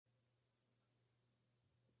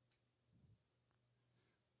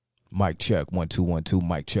Mic check, 1 2 1 2.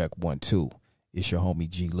 Mic check, 1 2. It's your homie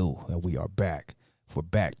G-lew, and we are back for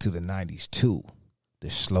Back to the 90s 2, the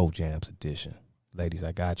Slow Jams edition. Ladies,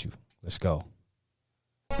 I got you. Let's go.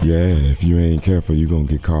 Yeah, if you ain't careful, you're going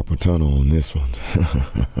to get carpal tunnel on this one.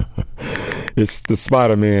 It's the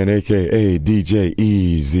Spider-Man, a.k.a. DJ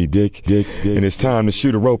Easy Dick. And it's time to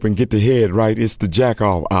shoot a rope and get the head right. It's the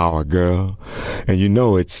jack-off hour, girl. And you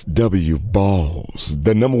know it's W Balls,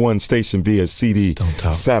 the #1 station via CD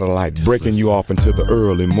satellite, just breaking you off into the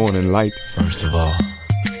early morning light. First of all,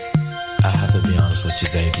 I have to be honest with you,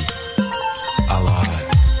 baby. I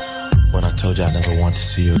lied when I told you I never want to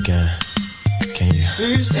see you again. Can you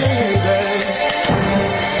please stay, baby?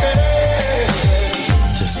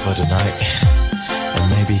 Just for tonight, and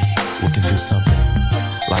maybe we can do something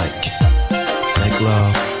like make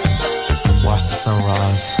love, watch the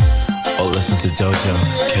sunrise, or listen to JoJo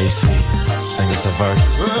Casey sing us a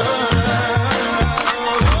verse.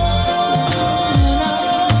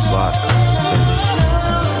 Slide baby.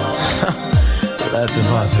 Let the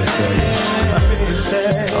voice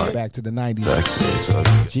baby. Back to the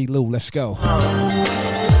 90s. G-lew, let's go.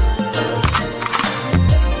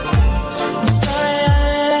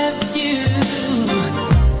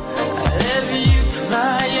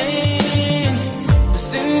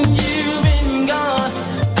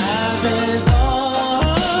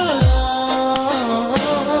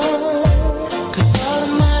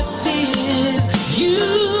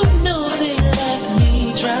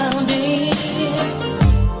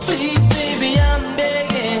 Please, baby, I'm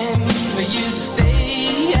begging for you to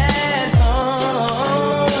stay at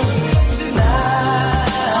home.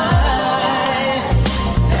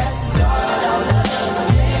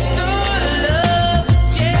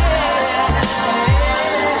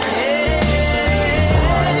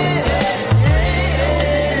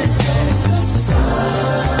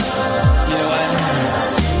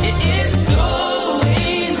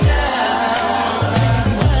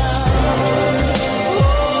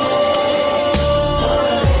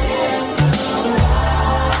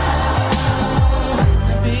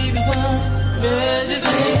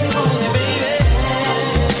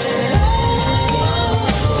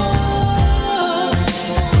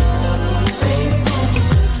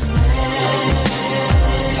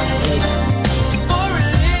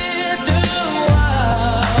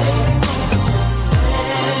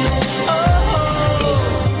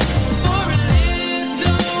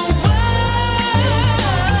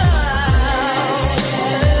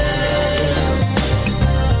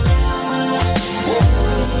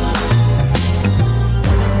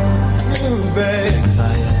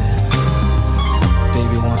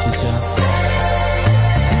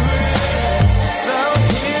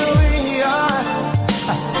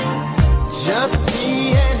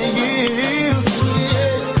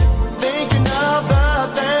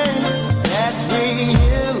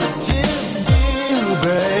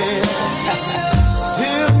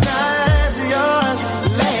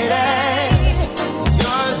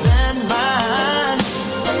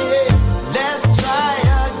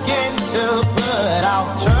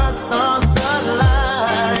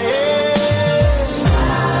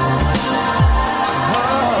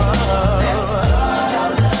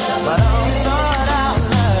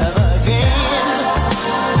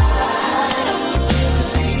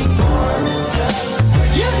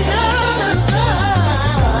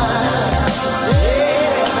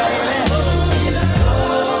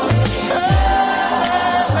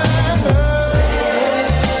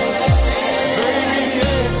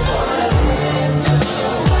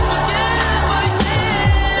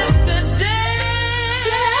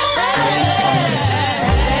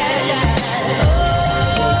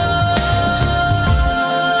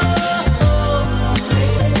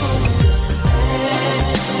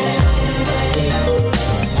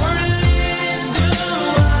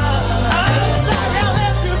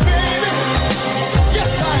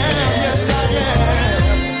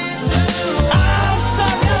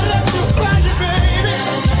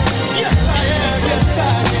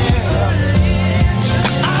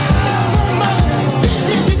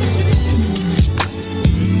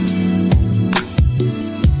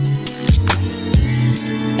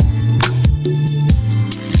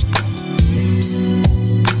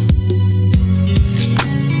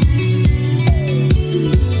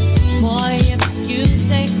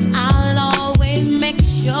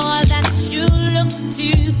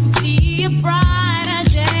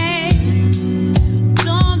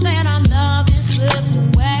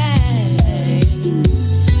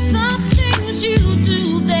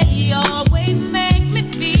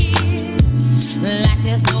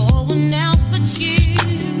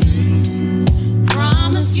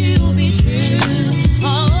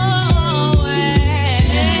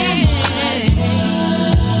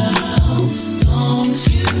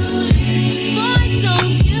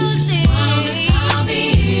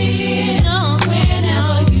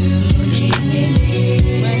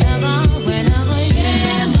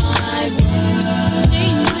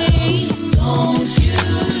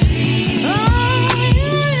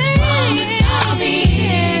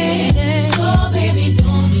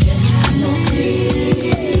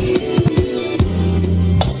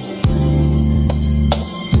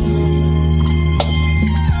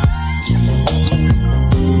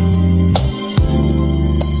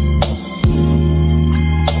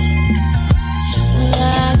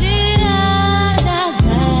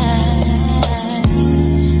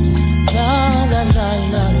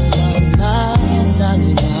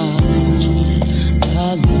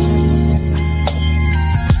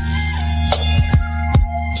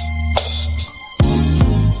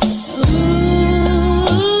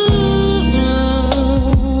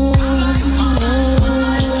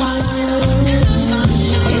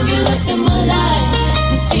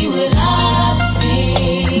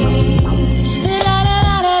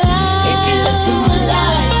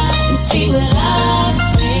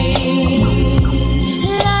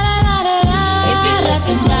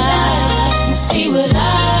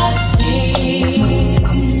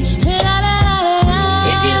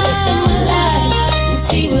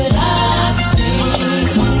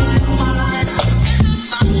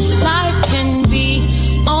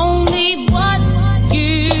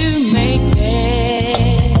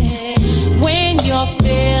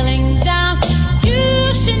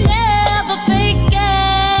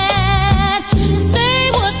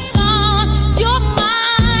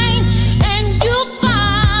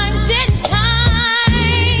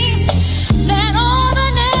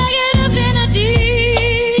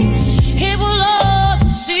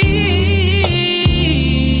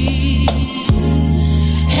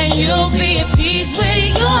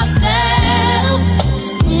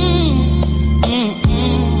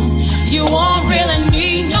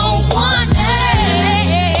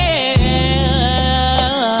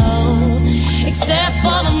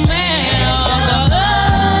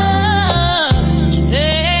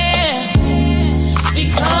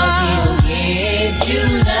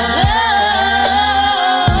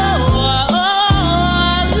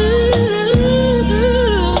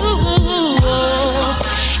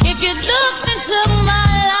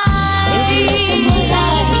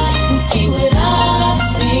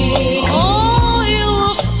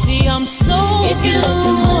 If you look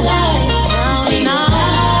to my life, see what I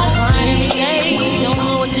see. Don't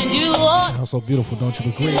know what to do. Sounds so beautiful, don't you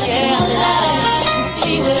agree? Yeah,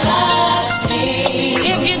 see what I see.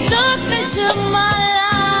 If you look into my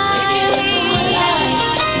life,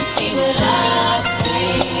 see what I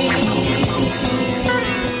see.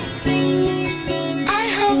 I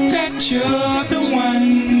hope that you're the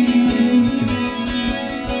one.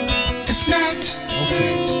 If not,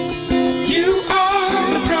 you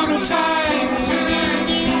are the prototype.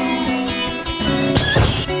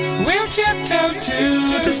 We'll tiptoe to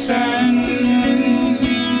the sun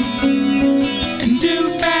and do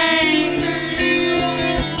things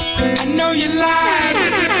I know you like.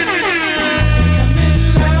 I'm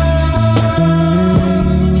in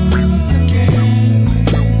love again.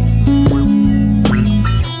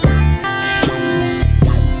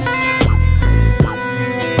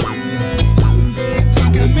 I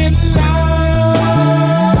think I'm in love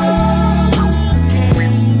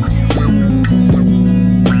again.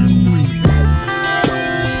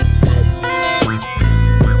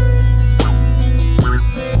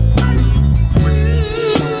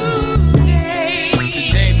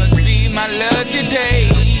 Today must be my lucky day,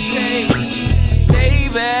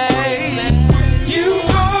 baby. You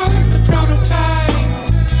are the prototype.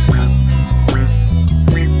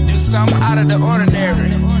 Do something out of the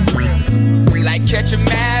ordinary, like catch a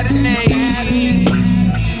matinee,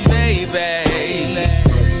 baby.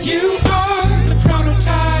 You are the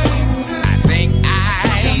prototype. I think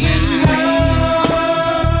I'm in love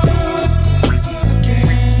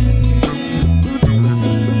again.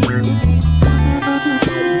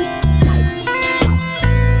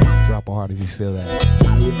 Drop a heart if you feel that. I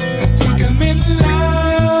think I'm in love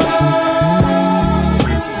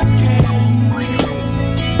again.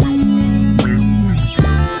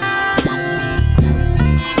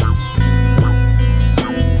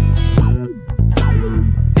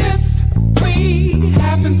 If we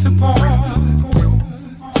happen to part,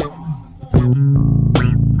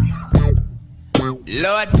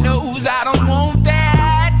 Lord knows I don't want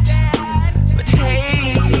that. But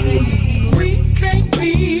hey, we can't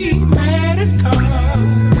be mad at God.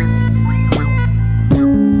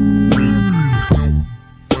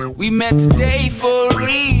 We met today for a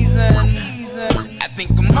reason. I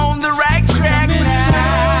think I'm on the right track now.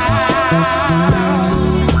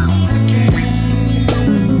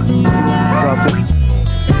 Drop it.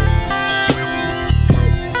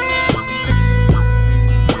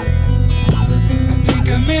 I think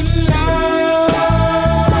I'm in love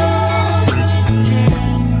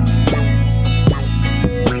again.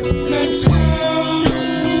 Let's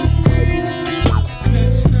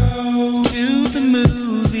go to the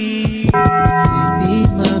movie. Maybe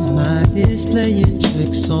my mind is playing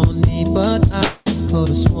tricks on me, but I could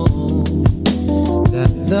have sworn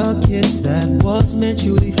that the kiss that was meant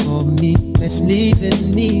truly for me is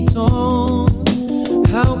leaving me torn.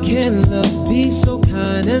 How can love be so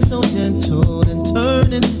kind and so gentle and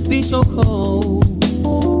turn and be so cold?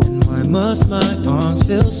 And why must my arms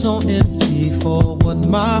feel so empty for what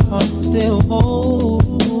my heart still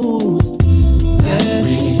holds?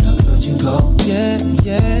 Yeah, how could you go? Yeah,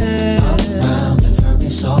 yeah. Around and hurt me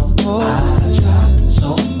so. I tried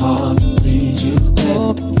so hard to please you,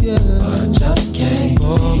 baby, but I just can't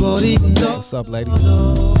see you. What's up, ladies?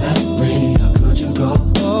 Memory, how could you go?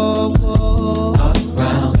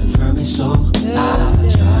 Around and hurt me so. I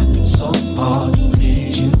tried so hard to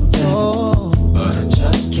please you, baby, but I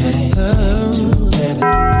just can't seem to, baby.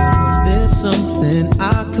 Was there something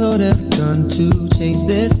I could have done to change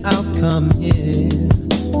this outcome here?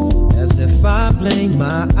 As if I blinked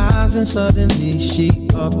my eyes and suddenly she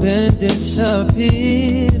up and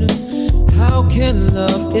disappeared. How can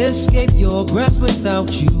love escape your grasp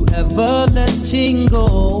without you ever letting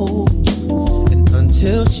go? And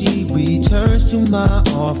until she returns to my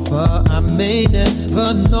offer, I may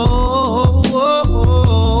never know.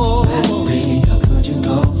 Memory, how could you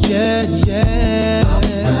go? Yeah, yeah.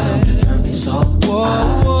 Around and hurt me so. I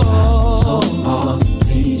tried so hard to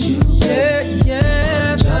please you. Yeah,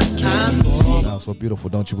 yeah. Just can't see. Sounds so beautiful,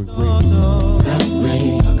 don't you agree?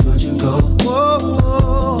 Memory, how could you go?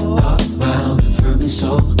 Around and hurt me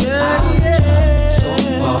so. Yeah, yeah. So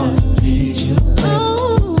hard to please you,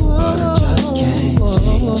 but I just can't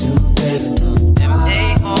seem to, baby.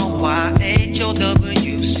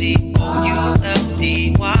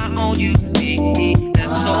 MAYHOWCOULDYOULDY.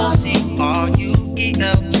 That's OCRUELD.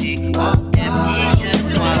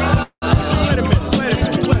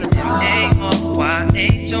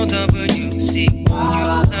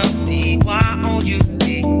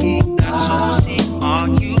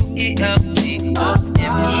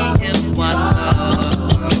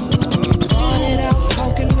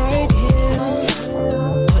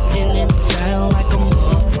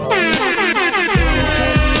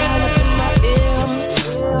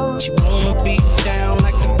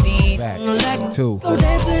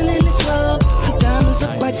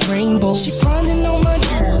 rainbow. She grinding on my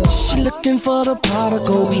nerves. She looking for the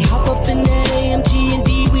prodigal. We hop up in that AMG and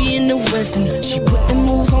D, we in the Western. She putting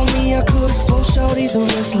moves on me, I could've swore shorty's a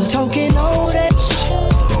wrestler. Talking all that shit.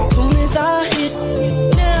 Soon as I hit,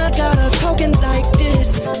 now I got her talking like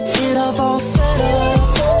this. It all set up.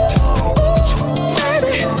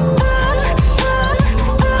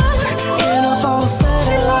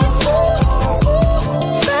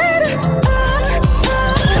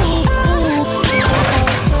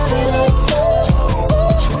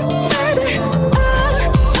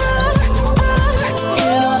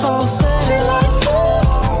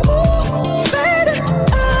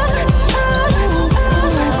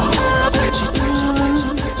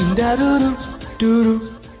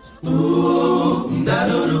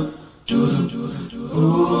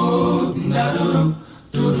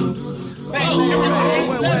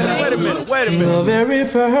 The very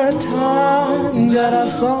first time that I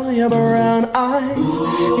saw your brown eyes,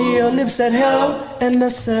 your lips said hello and I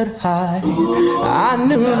said hi. I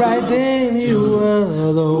knew right then you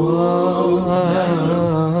were the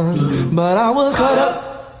one. But I was caught up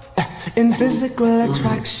in physical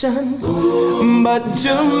attraction. But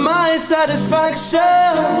to my satisfaction,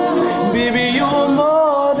 baby, you were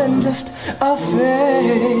more than just a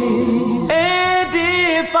face. And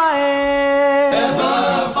if I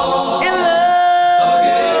ever fall in love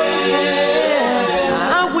again,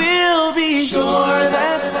 I will be sure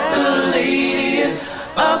that the lady is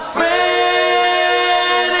a friend.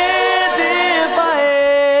 And if I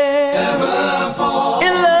ever fall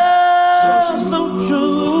in love so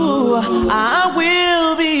true, I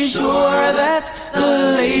will be sure that the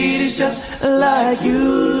lady's just like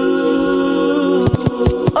you.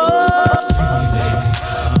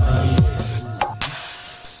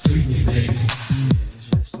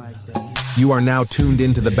 You are now tuned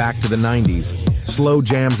into the Back to the 90s, Slow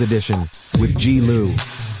Jams edition with G-lew. Let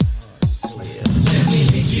me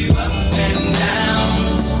pick you up and down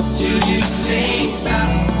till you say stop.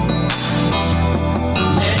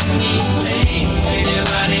 Let me play with your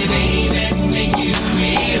body, baby, make you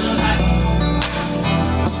real hot.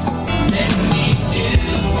 Let me do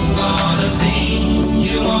all the things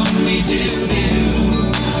you want me to do.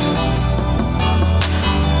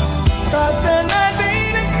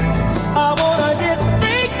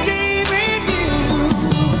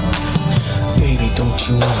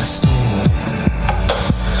 You understand?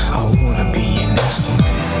 I wanna be an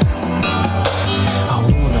instrument. I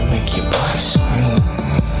wanna make your body scream.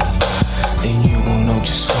 Then you gon' know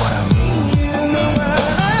just what I mean.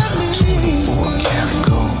 24 karat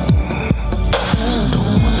gold.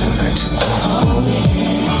 Don't want the magic gold.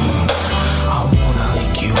 I wanna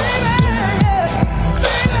lick you up and down,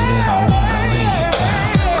 and then I wanna lay you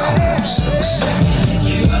down. Come on, success.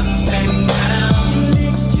 You up and down,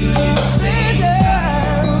 till you say that.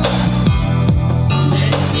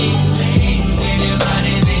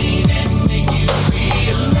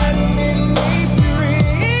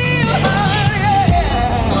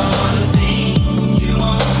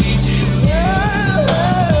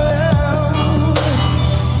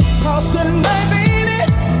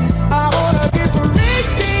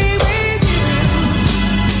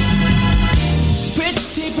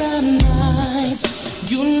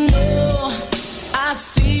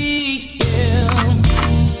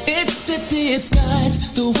 Disguise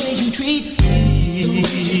the way you treat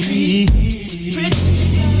me.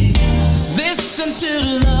 Listen to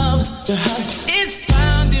love, the heart is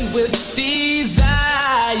pounding with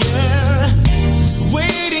desire,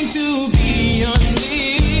 waiting to be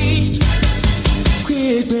unleashed.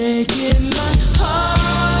 Quit breaking my heart,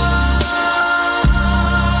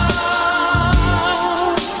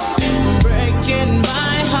 breaking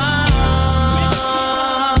my heart,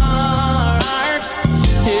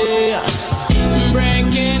 yeah.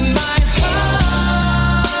 Breaking my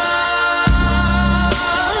heart,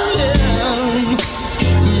 yeah.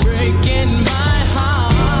 Breaking my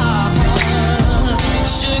heart,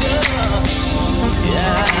 sugar,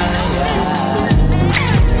 yeah, yeah.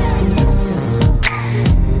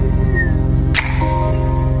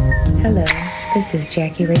 Hello, this is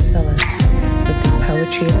Jackie Ray Phillips with the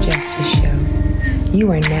Poetry of Justice Show.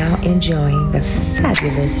 You are now enjoying the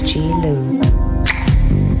fabulous G-lew.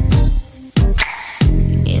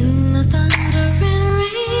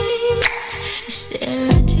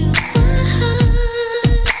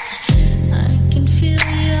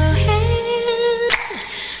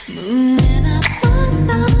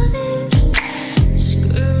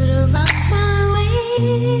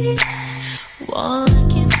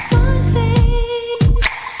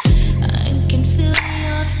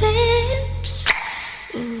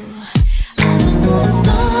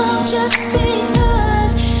 Just be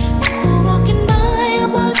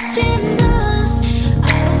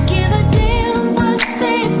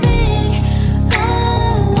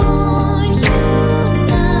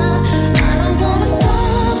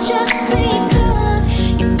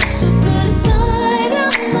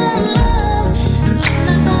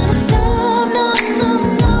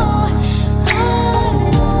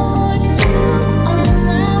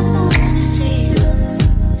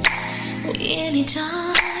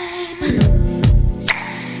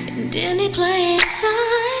And any place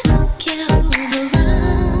I don't care who's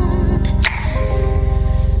around.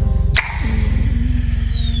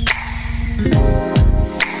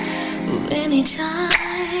 Anytime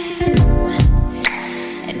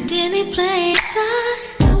and any place I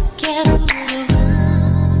don't care who's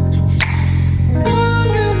around. No,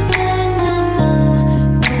 no, no, no,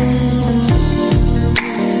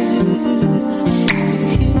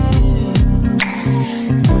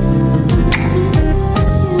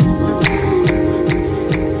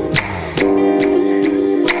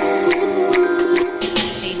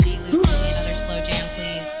 Hey G-lew, play me another slow jam,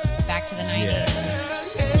 please. Back to the 90s.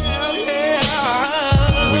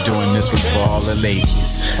 We're doing this one for all the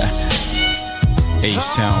ladies.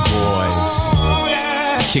 H-Town boys.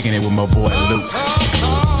 Kicking it with my boy Luke.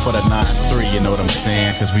 For the 9-3, you know what I'm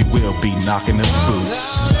saying? Cause we will be knocking the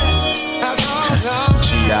boots.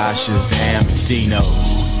 G.I. Shazam and Dino.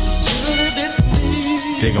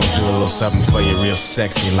 They gon' do a little something for you real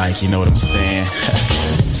sexy like, you know what I'm saying?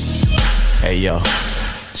 Hey yo,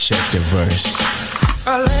 check the verse.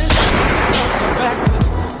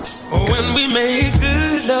 When we make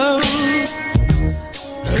good love,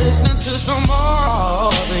 listening to some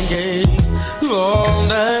Marvin Gaye all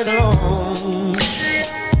night long.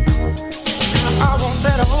 I want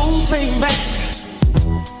that whole thing back.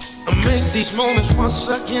 Make these moments once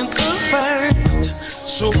again perfect.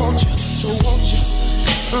 So won't you,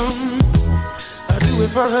 I do it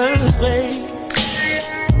for us, babe.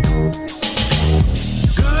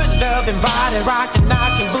 Good love and body rockin',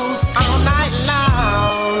 knockin' boots all night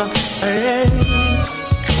long. Hey,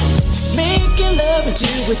 making love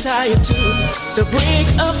until we're tired to the break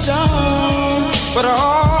of dawn. But oh,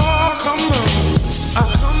 come on,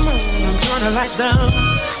 turn the lights down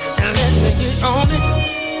and let me get on it.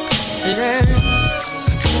 Yeah,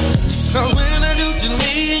 cause when I do just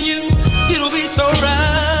me and you, it'll be so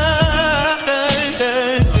right.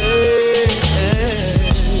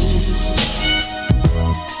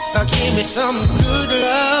 Give me some good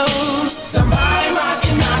love. Somebody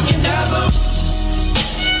rockin', knockin' the boots.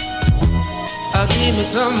 Give me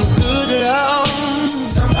some good love.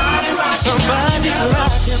 Somebody rockin',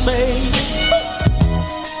 baby.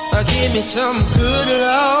 Give me some good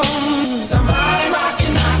love. Somebody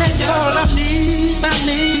rockin', that's all I need.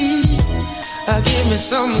 Give me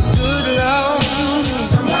some good love.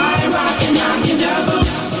 Somebody rockin', knockin' the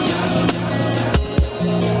boots.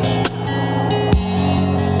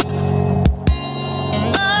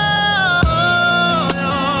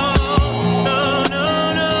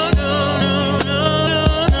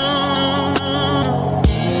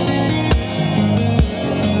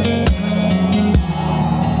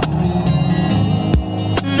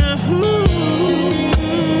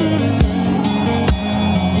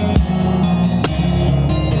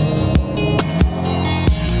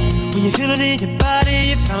 In your body,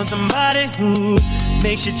 you found somebody who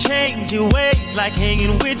makes you change your ways, like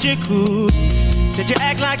hanging with your crew. Said you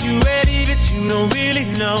act like you ready, but you don't really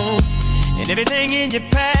know. And everything in your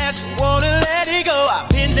past, you wanna let it go. I've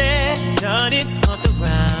been there, done it, hunt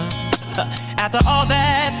around. After all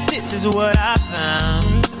that, this is what I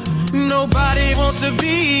found. Nobody wants to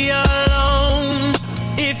be alone.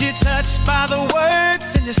 If you're touched by the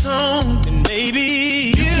words in the song, then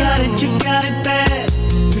maybe you got it bad.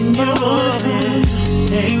 When you want it,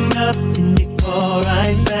 hang up and you call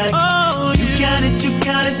right back. Oh, you got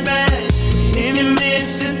it bad. If you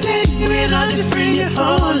miss a thing without your friend, your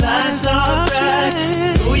whole life's off track.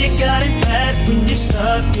 Oh, you got it bad when you're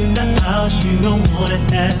stuck in the house, you don't wanna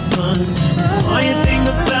have fun. So all you think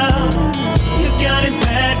about, you got it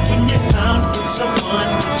bad when you're out with someone,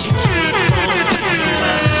 but you keep on thinking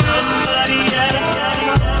about somebody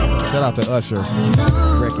else. Shout out to Usher,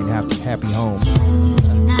 wrecking happy homes.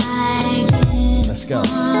 Let's go.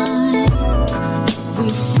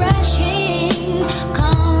 Refreshing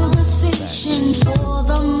conversation for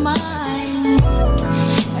the mind.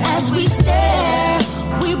 As we stare,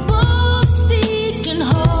 we both seek and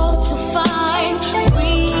hope to find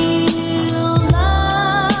real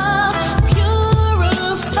love,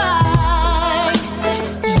 purified.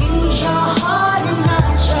 Use your heart and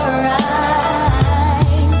not your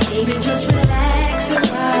eyes. Baby, just relax and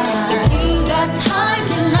ride. If you got time,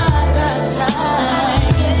 then I got time.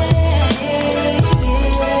 Yeah.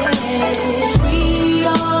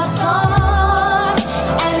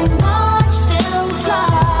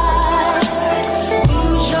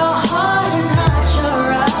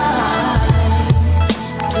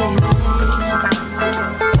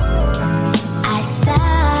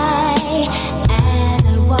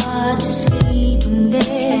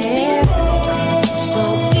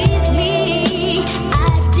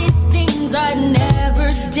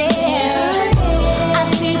 dare. I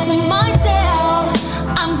say to myself,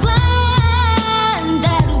 I'm glad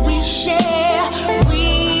that we share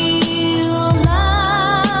real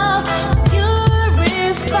love,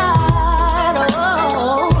 purified.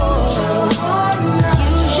 Oh,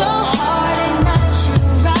 use your heart and not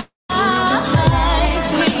your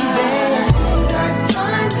eyes.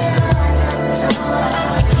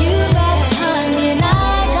 If you got time, then I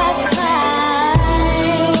got time.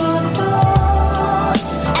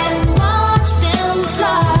 And watch them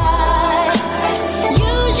fly.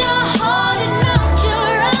 Use your heart and not your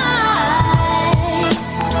eyes.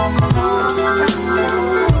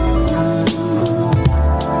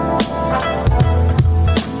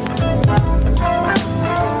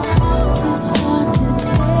 Sometimes it's hard to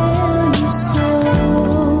tell you so.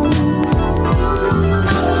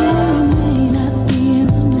 You may not be in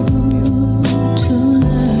the mood to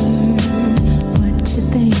learn what you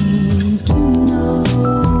think you know.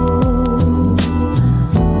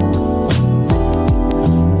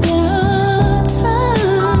 There are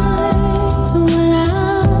times when I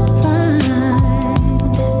find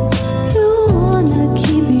you wanna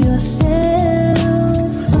keep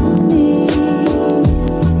yourself from me.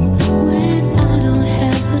 When I don't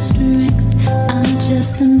have the strength, I'm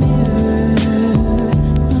just a mirror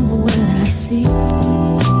of what I see.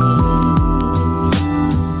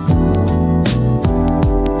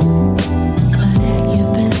 But at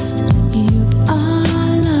your best, you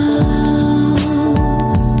are love.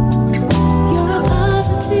 You're a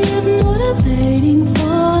positive, motivating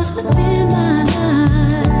force within my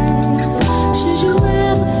life. Should you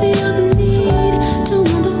ever feel the need to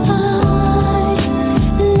wonder why,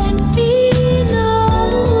 let me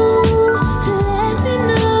know. Let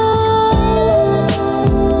me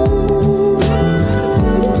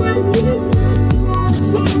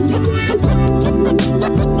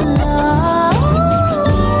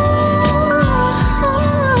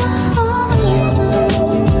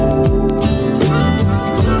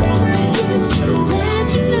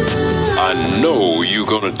I know you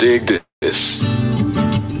gonna dig this.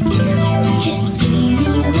 Kissing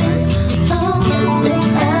you is all that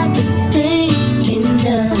I've been thinking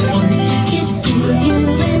of. Kissing you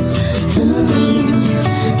is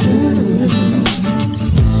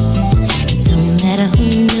Don't matter who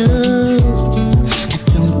knows, I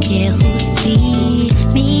don't care who sees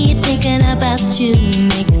me thinking about you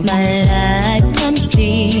makes my life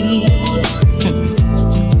complete.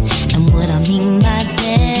 And what I mean by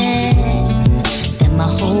that my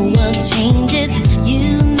whole world changes.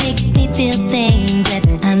 You make me feel things that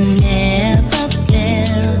I never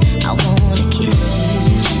felt. I wanna kiss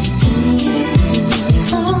you. Kissing you is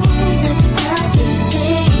all that I've been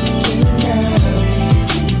thinking of.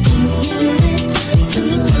 Kissing you is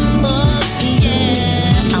oh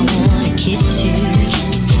yeah, I wanna kiss you.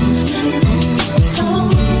 Kissing you is all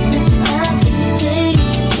that I've been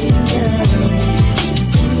thinking of.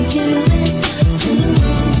 Kissing you is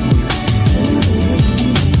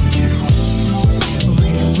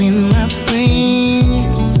with my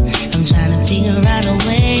friends, I'm trying to figure out a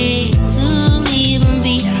way to leave them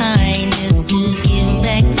behind, just to give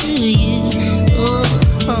back to you.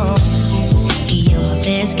 Oh, you're my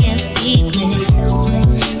best kept secret,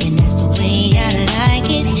 and that's the way I like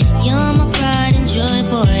it. You're my pride and joy,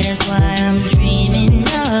 boy, that's why I'm dreaming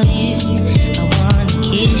of you. I wanna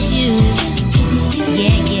kiss you,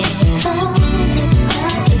 yeah, yeah.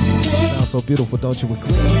 Sounds so beautiful, don't you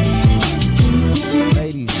agree?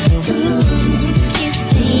 Ladies,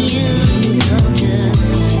 Kissing you so good.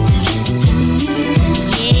 Kissing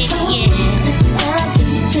you is I've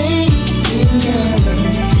been thinking of.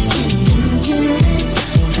 Kissing you is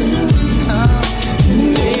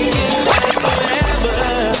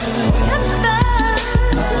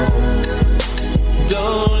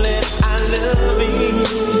Don't let I love you.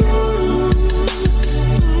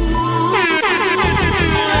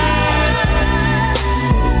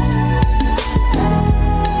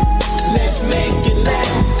 Let's make it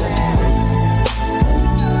last.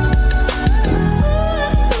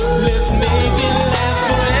 Let's make it last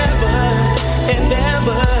forever and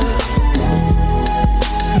ever.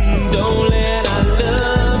 Don't let I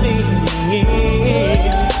love you.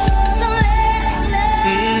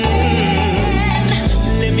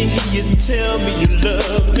 Let me hear you tell me you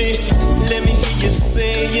love me. Let me hear you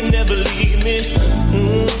say you never leave me.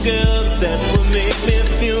 Girl, that will make me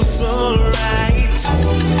feel so right.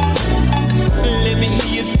 Let me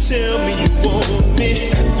hear you tell me you want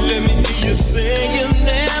me. Let me hear you say you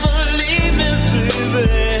never leave me,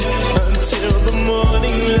 baby, until the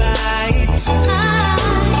morning light.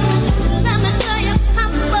 Let me tell you how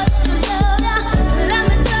much I love you. Let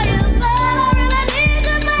me tell you that I really need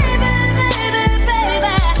you.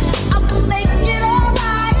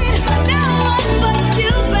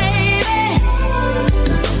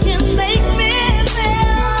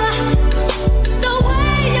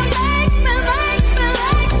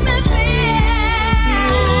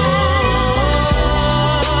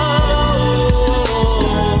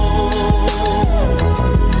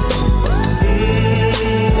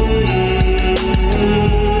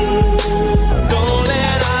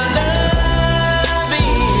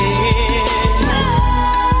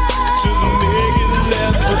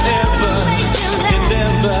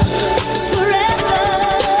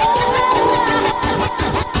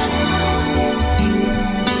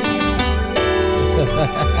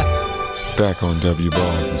 back on W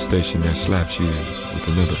Bars, the station that slaps you with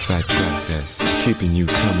another fat track that's keeping you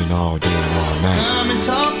coming all day and all night. Come and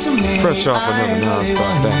talk to me. Fresh off another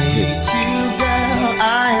non-stop back hit. You, girl,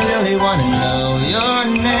 I really wanna know your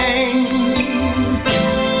name.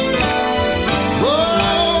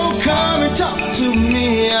 Oh, come and talk to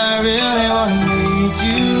me. I really wanna meet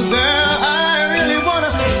you, girl. I really wanna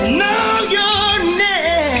know your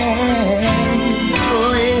name. Oh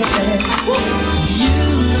yeah. You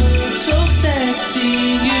look so sexy.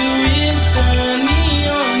 You really turn me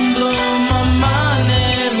on, blow my mind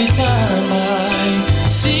every time I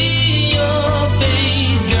see your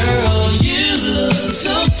face, girl. You look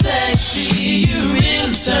so sexy. You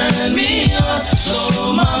really turn me on,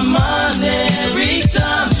 blow my mind every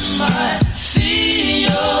time I see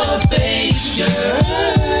your face, girl.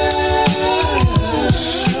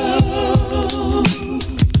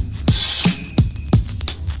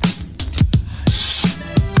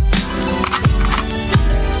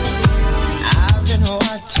 I've been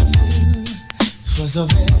watching you for so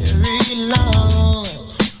very long,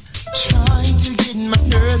 trying to get my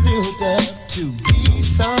nerve built up to be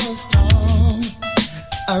so strong.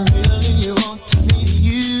 I really want to meet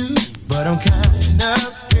you, but I'm kind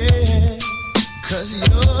of scared, 'cause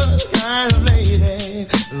you're the kind of lady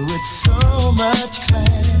with so much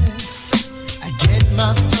class. I get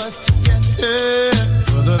my thoughts together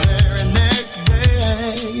for the very next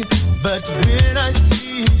day, but when I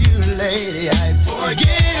see you, lady, I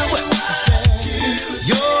forget what you said.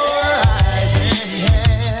 Your eyes and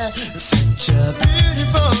hair, such a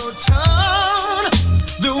beautiful tone.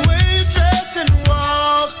 The way you dress and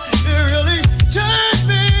walk, it really turned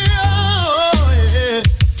me on, yeah.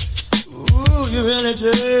 Ooh, you really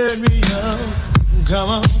turned me on. Come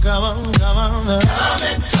on, come on, come on. Come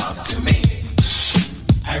and talk to me.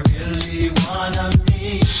 I really wanna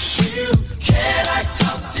meet you. Can I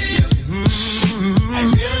talk to you? I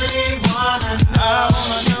really wanna know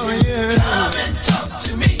you. Come and talk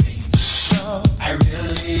to me. I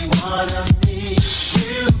really wanna meet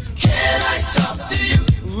you. Can I talk to you?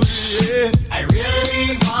 I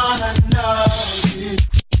really wanna know you.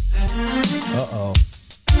 Uh-oh.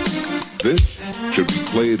 This should be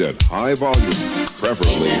played at high volume,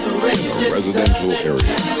 preferably in a residential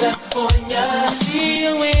area. I'll see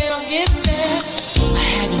you when I get there. I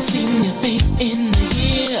haven't seen your face in a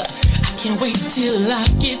year. I can't wait till I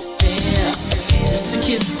get there, just to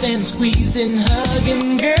kiss and squeeze and hug.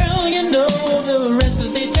 And girl, you know the rest,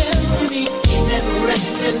 'cause they tell me he never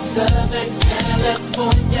rains in Southern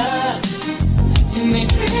California. And they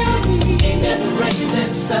tell me he never rains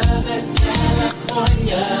in Southern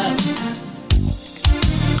California.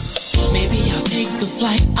 Maybe I'll take a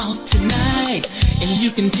flight out tonight, and you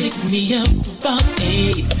can pick me up about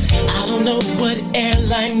 8. I don't know what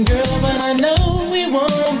airline, girl, but I know we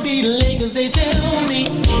won't be late, 'cause they tell me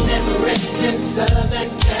he never rains in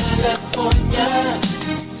Southern California.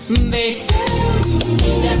 They tell me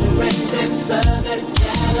he never rains in Southern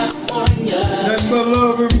California. That's my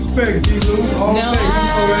love and respect, G-lew. All now day, you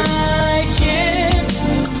know that. I can't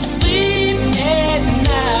sleep at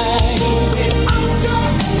night without your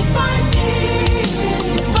invitation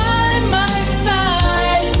by my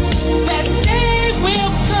side. That day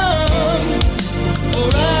will come for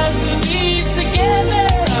us to be together.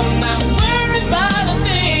 I'm not worried about a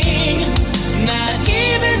thing, not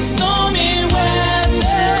even stormy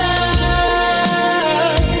weather.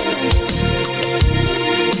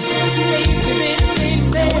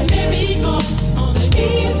 Baby, go on the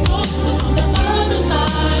East Coast, on the other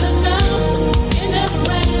side of town, in the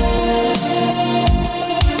rain.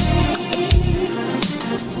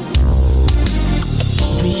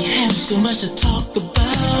 We have so much to talk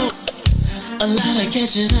about, a lot of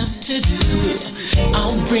catching up to do.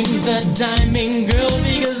 I'll bring the diamond, girl,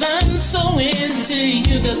 because I'm so into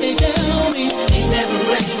you. 'Cause they tell me it never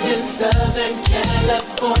rains in Southern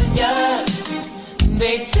California.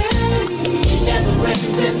 They tell me it never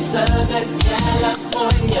rains in Southern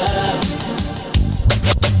California.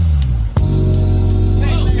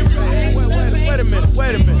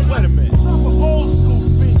 Wait a minute. I'm an old school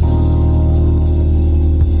beat.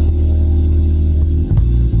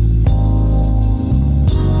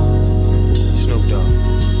 Snoop Dogg,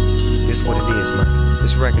 this is what it is, man.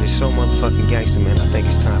 This record is so motherfucking gangster, man. I think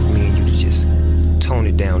it's time for me and you to just tone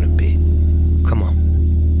it down a bit. Come on.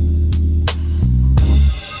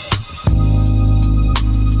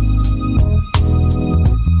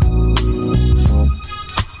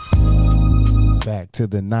 Back to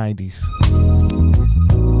the 90s.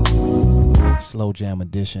 Slow Jam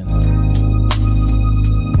edition.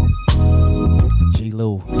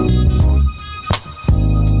 G-lew.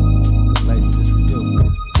 Ladies, it's for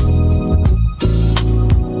you.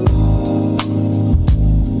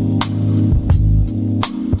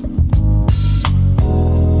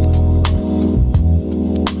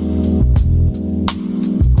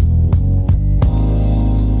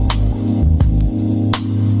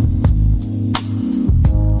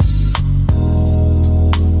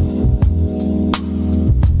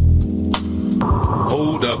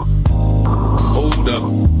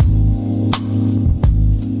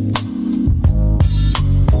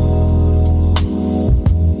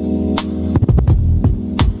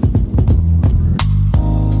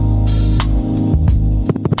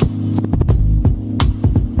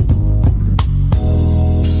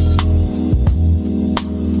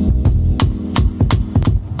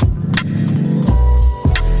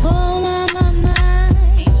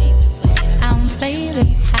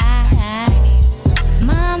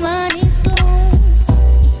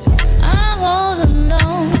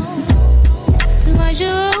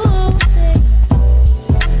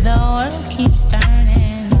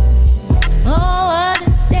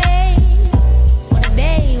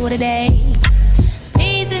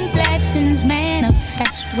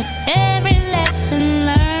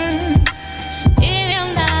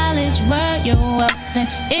 and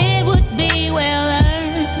it would be well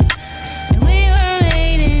earned. And we were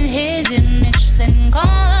made in his image, then call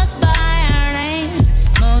us by our names.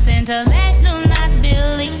 Most intellects do not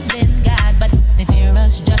believe in God, but they fear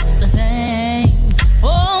us just the same.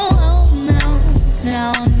 Oh, no,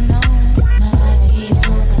 no, no. My life keeps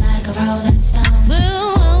moving like a rolling stone.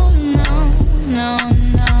 Oh, no, no,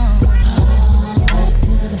 no. Oh, back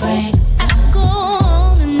to the break. I go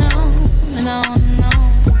on and on and on and on.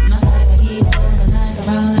 My life keeps moving like a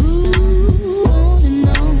rolling stone. On and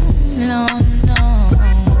on and on and on.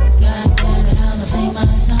 God damn it, I'ma sing my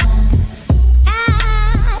song. I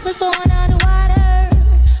was born underwater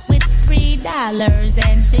with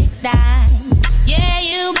 $3.06. Yeah,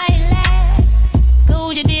 you might laugh,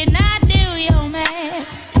 'cause you did not do your math.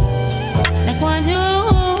 Like 1,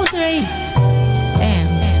 2, 3. Damn,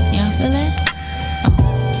 y'all feel that? Oh.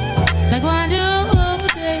 Like 1, 2,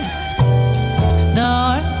 3. The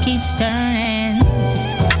earth keeps turning.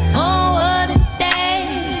 Oh, what a day.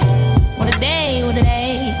 What a day, what a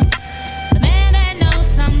day. The man that knows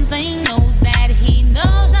something knows that he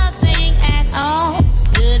knows nothing at all.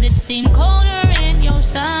 Does it seem colder in your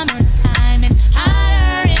summertime and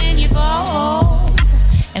hotter in your fall?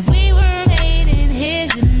 If we were made in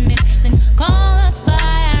his image, then call us by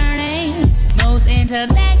our names. Most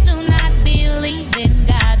intellects do not believe in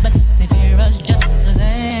God, but they fear us just the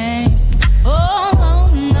same. Oh,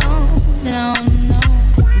 no, no, no.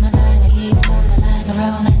 My life keeps moving like a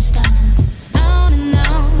rolling stone. No, no,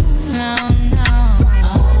 no, no.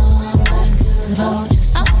 Oh, I'm going to the boat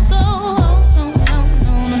just now. I'll go, no, no,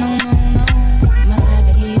 no, no, no, no. My life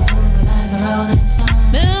keeps moving like a rolling stone.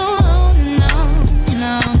 No, no,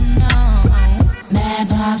 no, no. Mad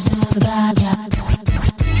props to the God.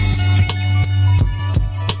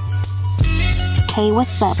 Hey,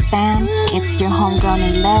 what's up, fam? It's your homegirl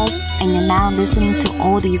named Love, and you're now listening to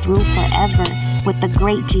Oldies Rule Forever with the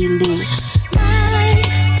great G-lew. My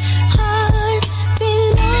heart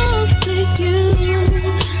belongs to you.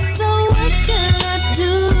 So what can I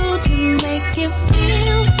do to make you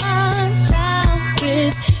feel I'm down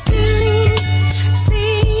with you?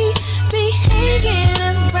 See me hanging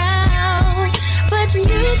around, but you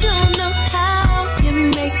don't know how you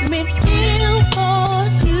make me feel for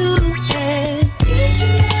you. And each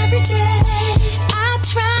and every day I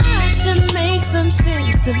try to make some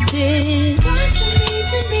sense of it. What you mean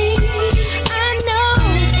to me, I know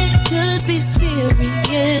it could be serious.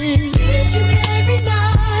 Each and every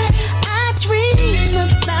night I dream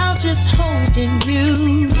about just holding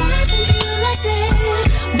you. Why do you like that?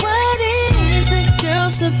 What is a girl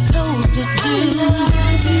supposed to do?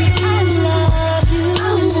 I love you,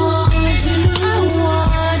 I want you, I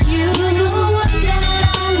want you. You're the one that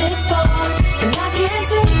I live for, and I can't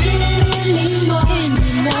take it anymore.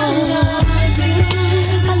 I love you,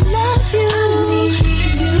 I love you, I need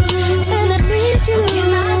you, and I need you. What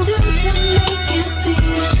can I do to make you see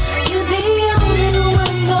you're the only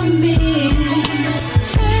one for me?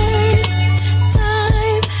 First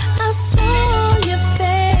time I saw your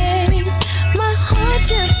face, my heart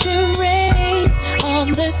just erased all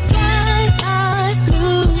the guys I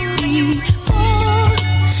knew before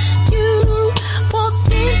you walked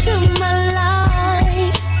into my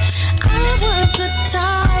life. I was the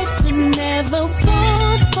type to never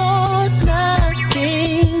want for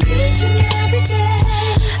nothing. Each and every day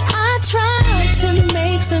I tried to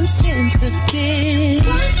make some sense of this.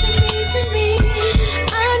 What you mean to me,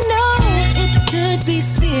 I know it could be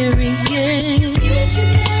serious. Each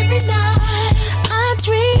and every night I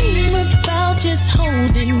dream about just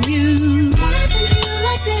holding you. Why do you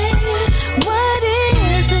like that? What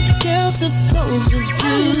is a girl supposed to do?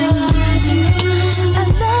 I love you, I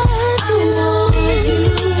love you, I need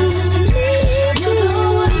you. You're the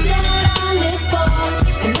one that I live for,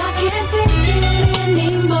 and I can't take it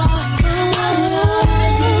anymore. I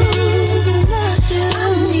love you, I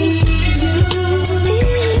need you.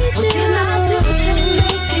 What can I do to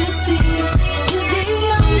make you see you're the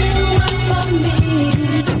only one for me?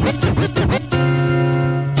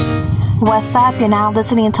 What's up? You're now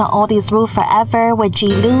listening to Oldies Rule Forever with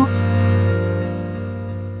G-lew.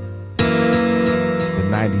 The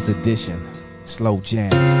 90s edition, slow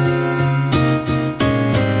jams.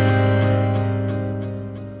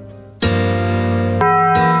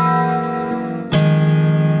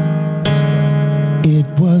 It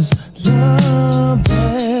was love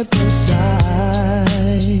at first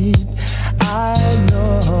sight. I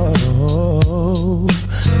know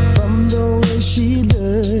from the way she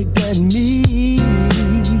looked at me.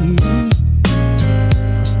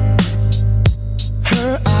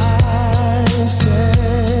 Her eyes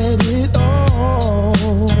said it all.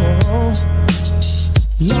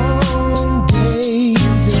 Long days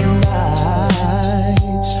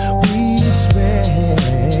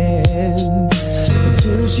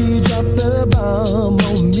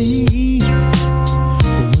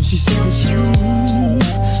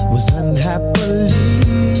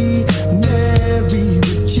happily married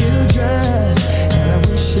with children. And I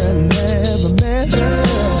wish I never met her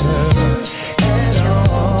at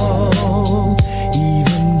all.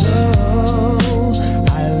 Even though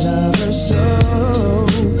I love her so,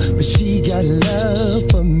 but she got love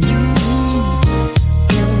for me.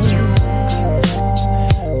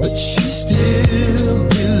 But she still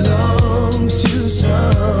belongs to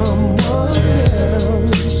someone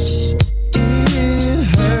else. It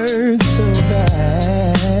hurts so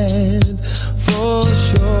bad, for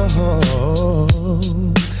sure,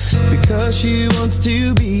 because she wants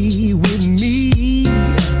to be with me.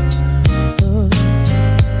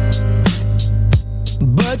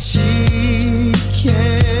 But she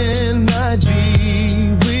cannot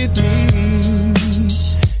be with me.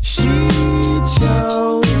 She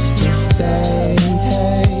chose to stay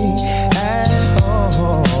at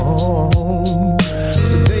home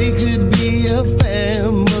so they could be a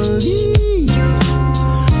family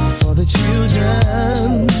for the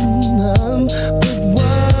children. But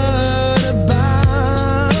what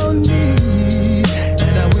about me?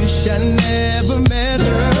 And I wish I never met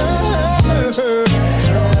her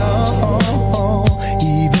at all,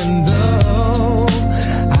 even though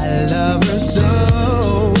I love her so,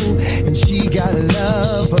 and she got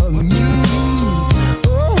love for me.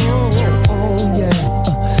 Oh, yeah.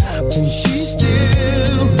 And she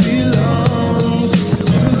still belongs to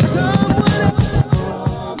someone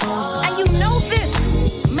else. And you know this,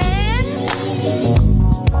 man.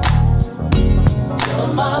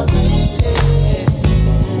 You're my lady.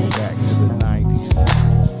 Back to the 90s.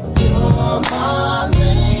 You're my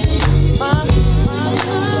lady.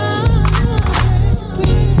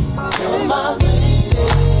 You're my lady.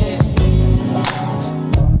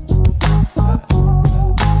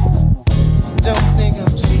 Don't think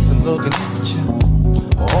I'm sleeping looking at you.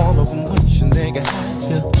 All of them wishing they could have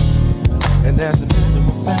you. And as a matter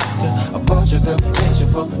of fact, a bunch of them itching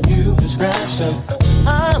for you to scratch them.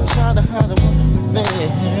 I'm trying to hide what we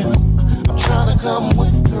feel. I'm trying to come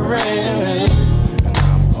with the rain. And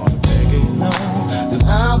I'm gonna make it known, 'cause I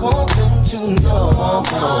want them to know you're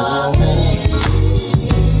my lady.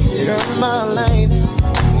 Yeah, you're my lady.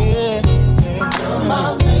 You're my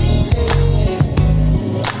lady.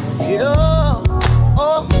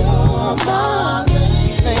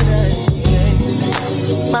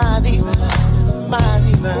 My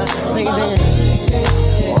diva, lady.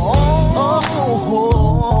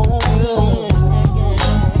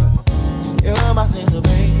 You're my little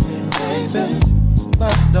baby,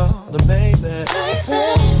 my daughter, baby.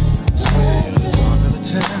 Swear you're the talk of the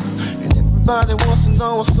town, and everybody wants to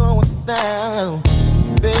know what's going down.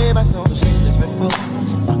 Babe, I know I've seen this before.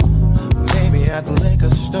 Maybe at the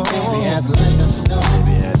liquor store, maybe at the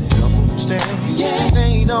health food stand. Yeah,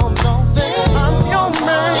 they don't know that I'm your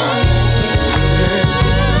man.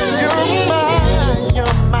 You're mine,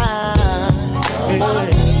 you're mine, baby.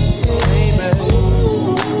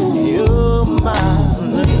 You're my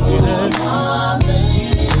lady.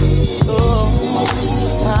 Oh,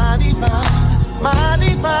 my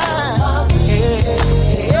divine, yeah,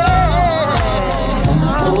 yeah.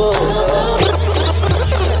 Oh.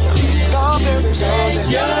 Take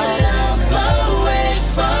your love away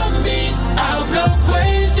from me. I'll go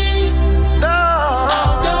crazy. No.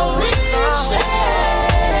 I'll go insane.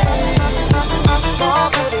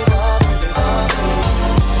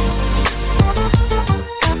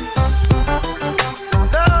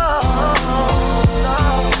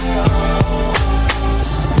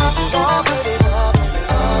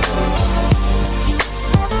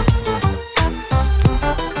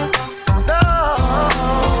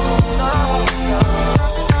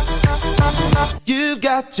 You've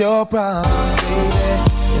got your problems, baby,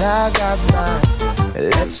 and I got mine.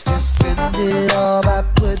 Let's just spend it all by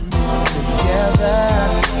putting it together.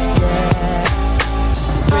 Yeah.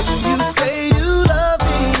 When you say you love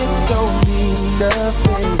me, it don't mean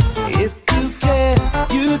nothing. If you can,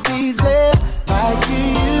 you'd be there like you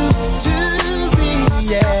used to be.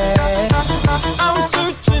 Yeah. I'm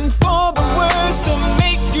searching for the words to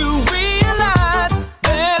make you realize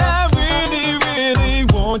that I really, really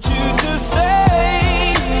want you to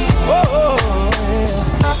stay. Whoa, yeah.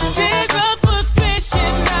 There's a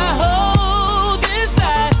frustration I hold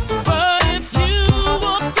inside, but if you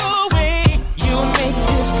walk away, you'll make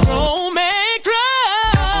this romance.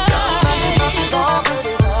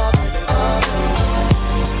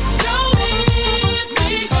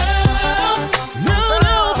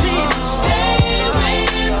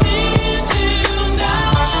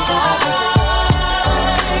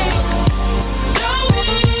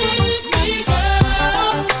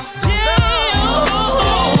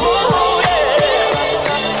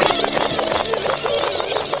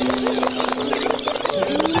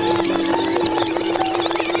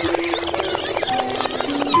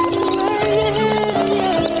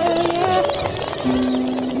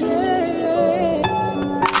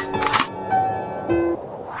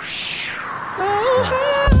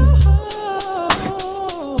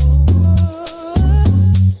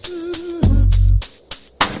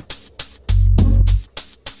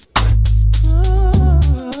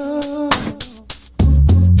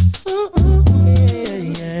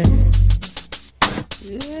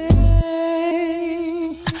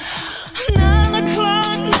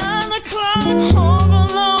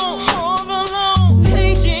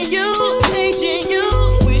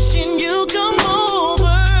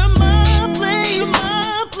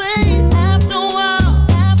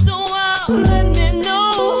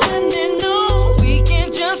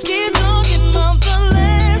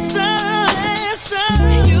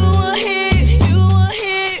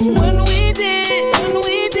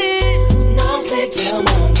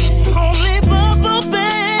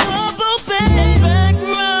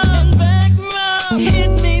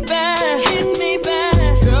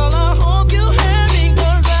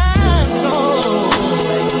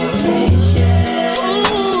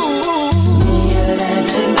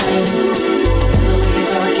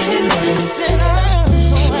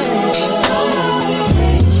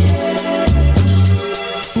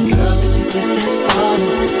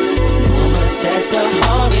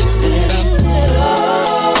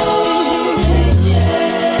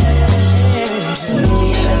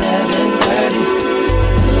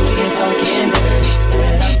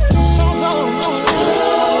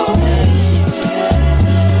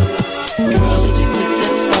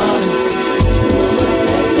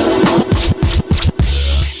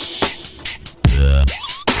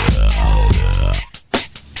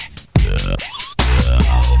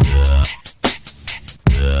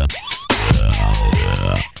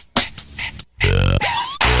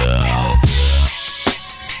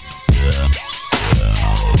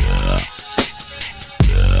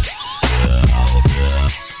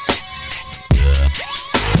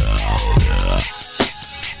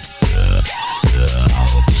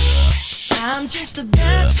 I'm just a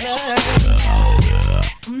bachelor.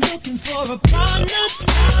 I'm looking for a partner,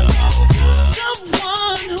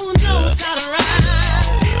 someone who knows how to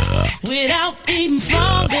ride without even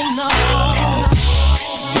falling off.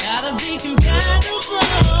 Gotta be compatible,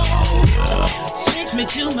 takes me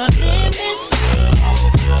to my limits.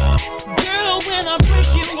 Girl, when I break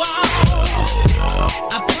you off,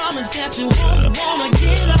 I promise that you won't wanna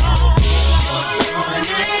get off.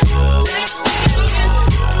 Let's get it.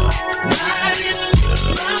 Ride it,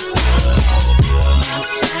 my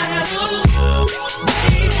saddle's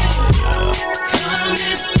waiting. Come and jump on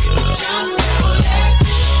it, get on it.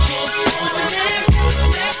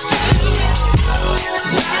 Let's do it.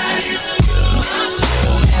 Ride it,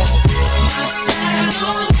 my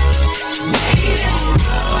saddle's waiting.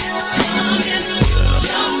 Come and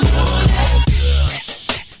jump on it.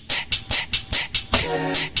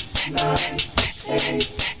 10, 9, 8,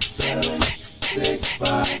 7, 6,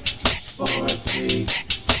 5, 4, 3,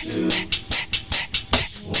 2,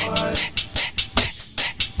 1.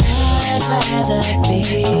 I'd rather be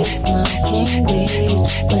smoking weed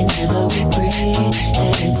whenever we breathe.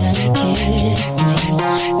 Every time you kiss me,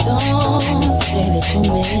 don't say that you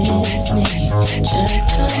miss me. Just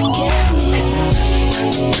come get me.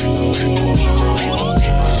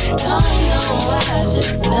 Don't know why,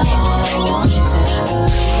 just know I want to.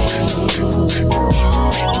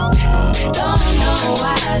 Don't know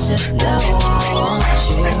why, just know I want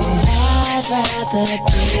you. I'd rather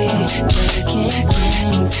be breaking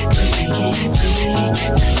things, 'cause we can't see.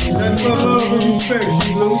 That's what love is,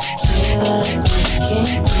 G-lew. Just making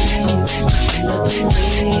scenes in the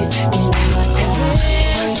police. You know what your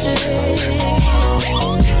history,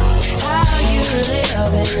 how you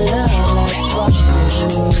live and love like fuck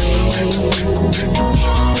you.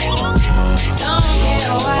 Don't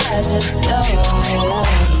care why, just know I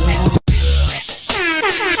love you.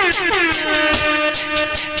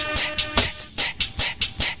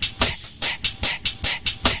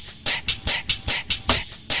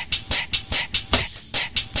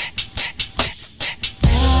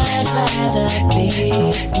 I'd rather be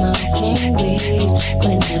smoking weed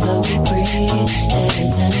whenever we breathe. Every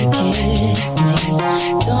time you kiss me,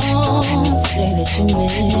 don't say that you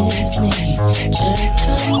miss me. Just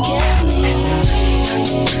come get me.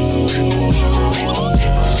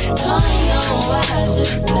 Don't know why,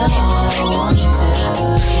 just know I want to.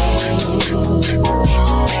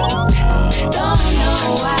 Don't know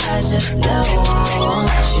why, just know I want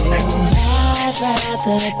you. I'd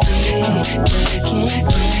rather be breaking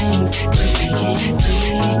things, 'cause we can't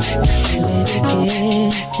see. Too busy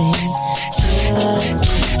kissing, just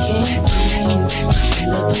making scenes in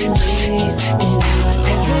the police. You know what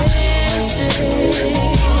your history,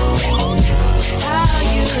 how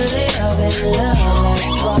you live and love like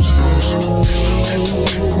fuck you.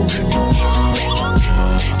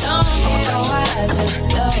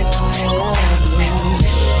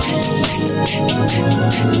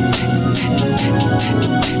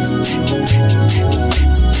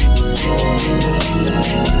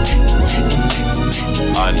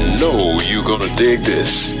 gonna dig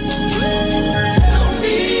this. Tell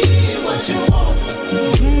me what you want.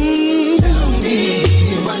 Tell me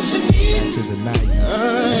what you need. To the night.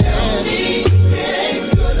 Tell me it ain't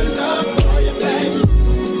good enough for you, baby.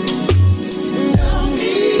 Tell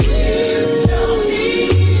me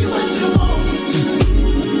what you want.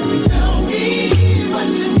 Tell me what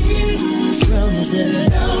you need. Tell me, baby.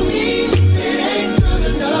 Tell me it ain't good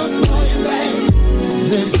enough for you, baby.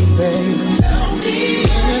 Listen, baby. Tell me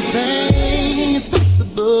anything is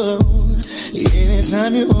possible.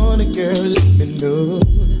 Anytime you want a girl, let me know.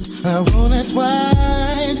 I won't ask why,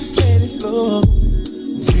 just let it go.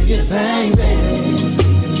 Do your thing, baby,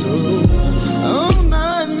 take control. On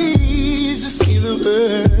my knees, just say the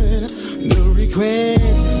word. No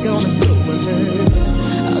request is gonna go unheard.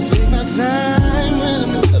 I'll take my time when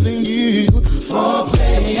I'm loving you.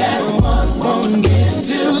 Foreplay at 1, get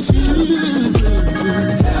 2, 2.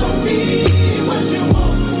 Tell me what you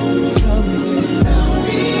want. Tell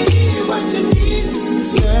me what you need.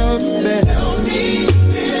 Tell me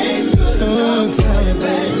it ain't good enough. Tell me,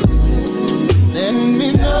 baby. Let me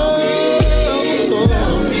know.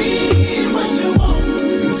 Tell me what you want.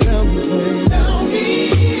 Tell me, baby. Tell me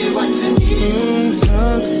what you need.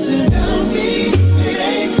 Talk to me. Tell me it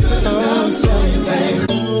ain't good enough. Tell me, baby.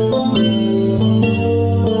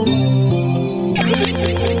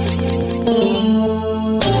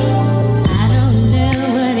 I don't know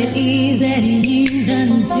what it is that you've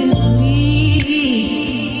done to me,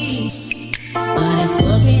 but it's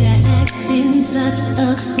broken to act in such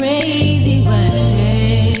a crazy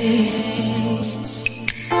way.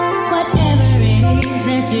 Whatever it is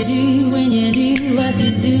that you do when you do what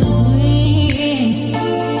you're doing,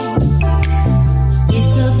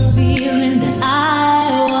 it's a feeling that I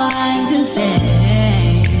want to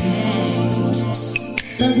stay.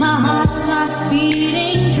 'Cause my heart starts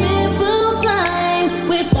beating triple time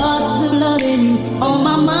with thoughts of loving you on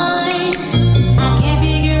my mind. I can't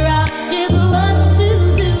figure out just what to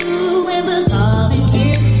do when the calling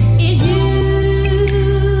here is you.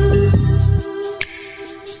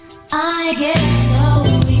 I get so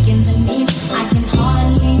weak in the knees, I can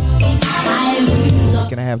hardly speak. I lose all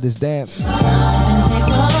Can I have this dance? something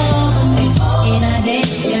takes over me. In a day,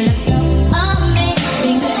 you look so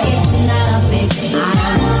amazing. It's not a fix. I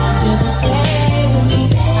want you to stay with me.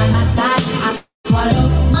 By my side, I swallow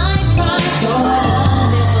my pride. Your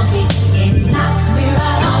love is so sweet, it knocks me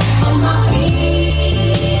right off of my feet.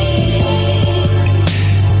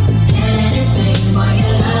 And it's been more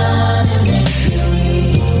your love and mystery.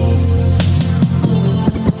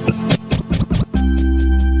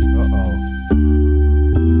 Uh-oh.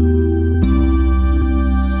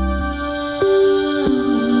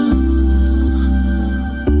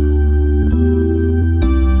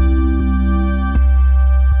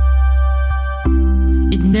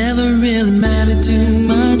 It never really mattered too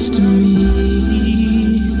much to me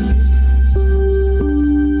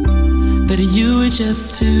that you were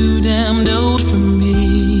just too damned old for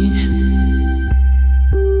me.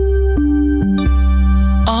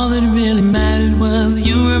 All that really mattered was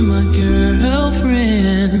you were my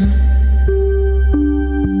girlfriend.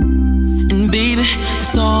 And baby,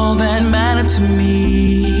 that's all that mattered to me.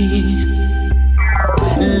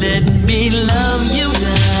 Let me love you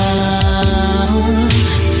down,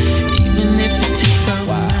 even if it takes all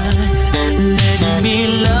night. Let me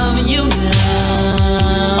love you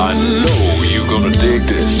down. I know you're gonna dig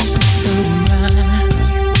this. So right.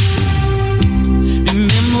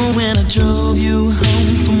 Remember when I drove you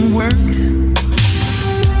home from work?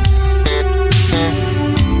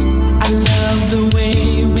 I love the way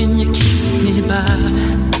when you kissed me by.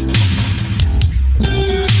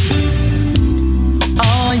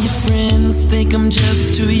 All your friends think I'm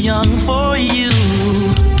just too young for you.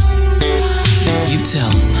 You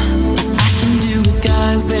tell them I can do what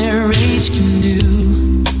guys their age can do.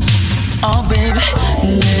 Oh baby,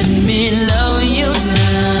 let me love you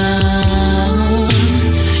down.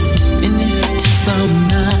 And if it takes all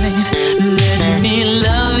night, let me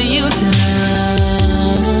love you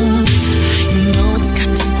down. You know it's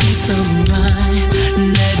got to be so right.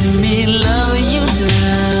 Let me love you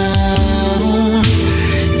down.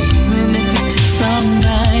 Even if it takes all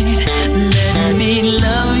night, let me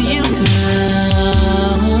love you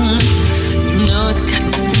down. You know it's got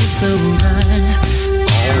to be so right.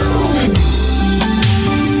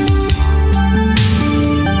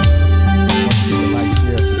 Like,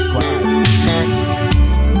 share, subscribe.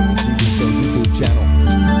 G-lew Show YouTube channel.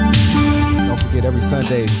 Don't forget every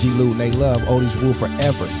Sunday is G-lew and they love Oldies Rule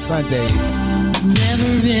Forever Sundays. Never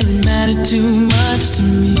really mattered too much to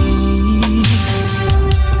me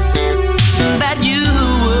that you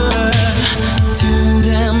were too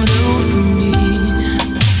damn low for me.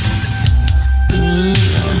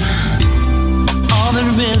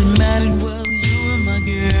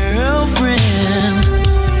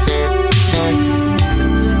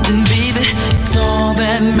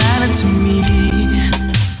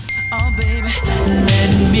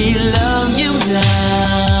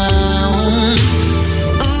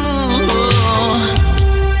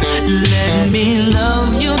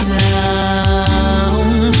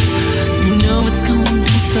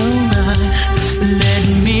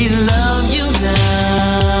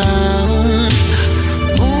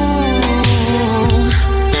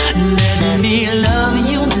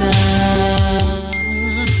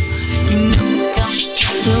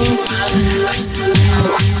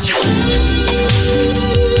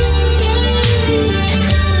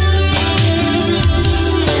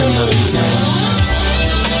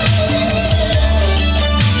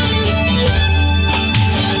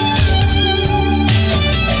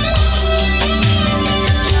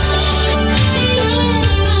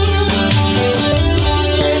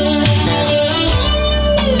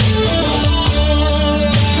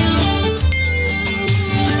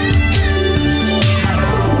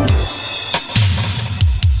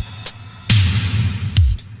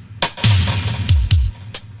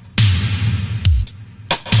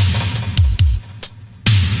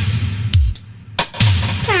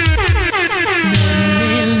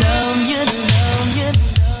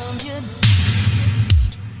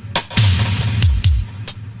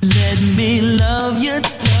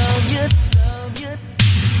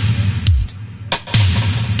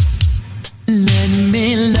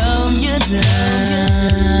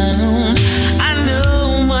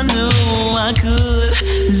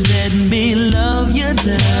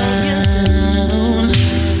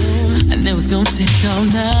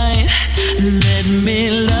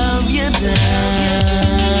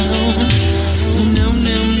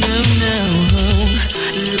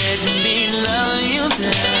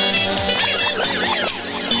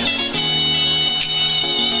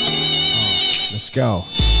 Go.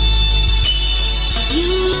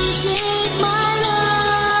 You take my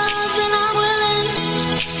love and I'm willing.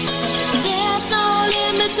 There's no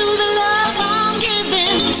limit to the love I'm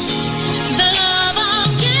giving. The love I'm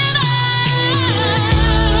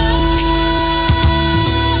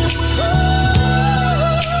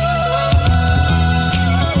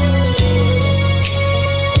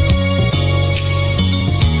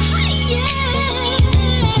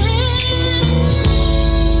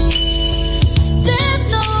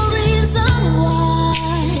there's no reason why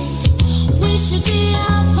we should be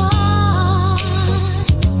apart.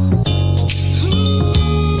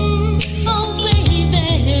 Oh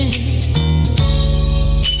baby,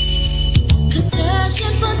 'cause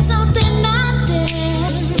searching for something not there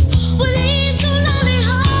will lead to lonely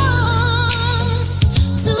hearts,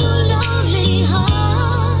 to lonely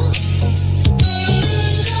hearts.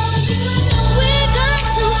 We've come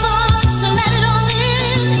too far, so let it all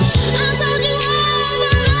in. I told you over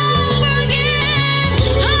and over again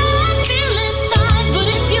how I feel inside, but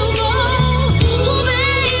if you go, oh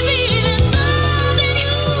baby, there's something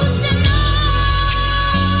you should know.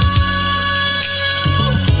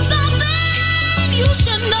 Something you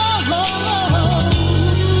should know.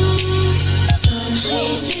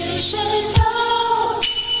 Something you should know.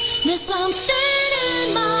 There's something in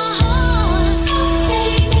my heart.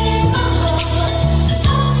 Something in my heart.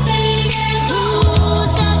 Something in my heart.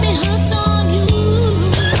 It's got me hooked on you.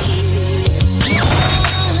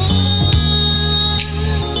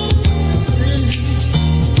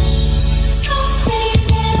 Something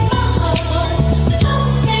in my heart.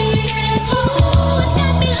 Something in my heart. It's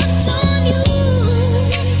got me hooked on you.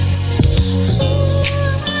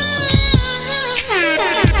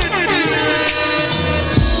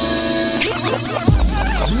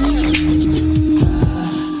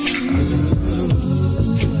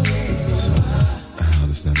 How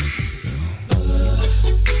does that make you feel?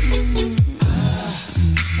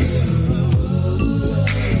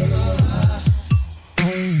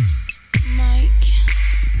 Mike.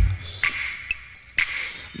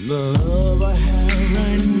 The love I have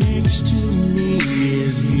right next to me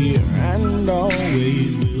is here and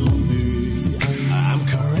always will be. I'm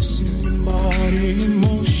caressing your body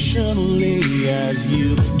emotionally, as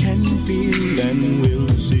you can feel and will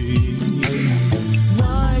see.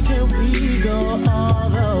 Why can't we go all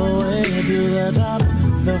the way to the top,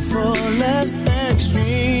 the fullest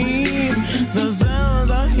extreme? The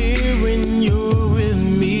sounds I hear when you're with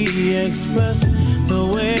me express the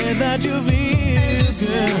way that you feel,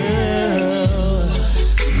 girl.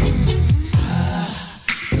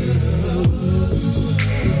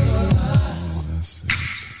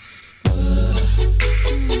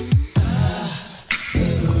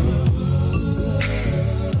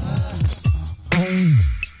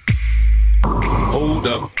 Hold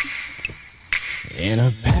up. In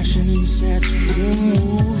a passion set, we're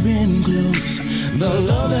moving close. The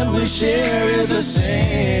love that we share is the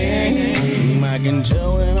same. I can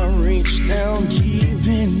tell when I reach down deep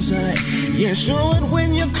inside. Yeah, show it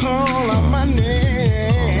when you call out my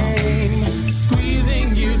name.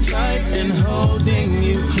 Squeezing you tight and holding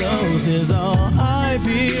you close is all I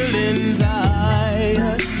feel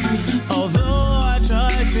inside. Although I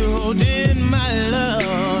try to hold in my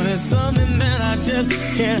love, it's something that I just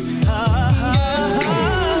can't hide.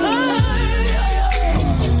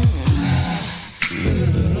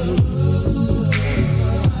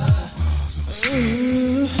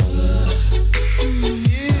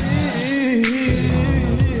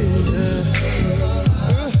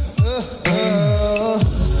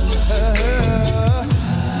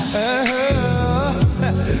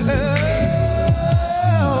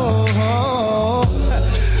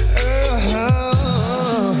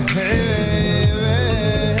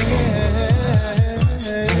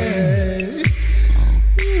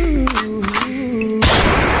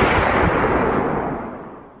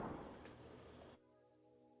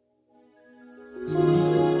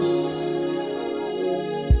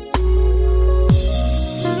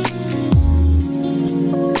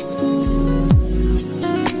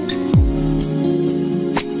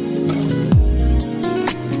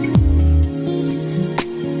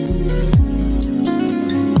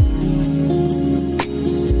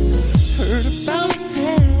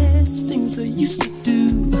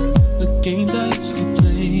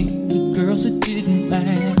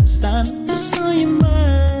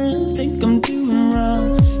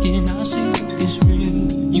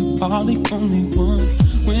 are the only one.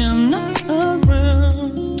 When I'm not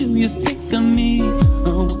around, do you think of me?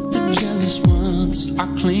 Or what the jealous ones are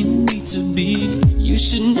claiming me to be? You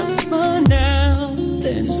should know by now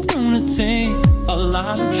that it's gonna take a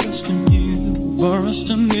lot of trust from you for us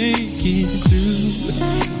to make it through.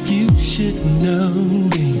 You should know,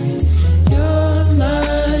 baby, you're my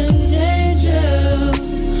angel.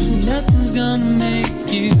 Nothing's gonna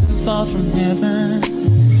make you fall from heaven.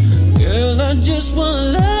 Girl, I just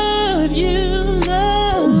wanna love you,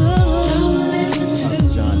 love.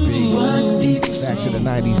 John B. Back to the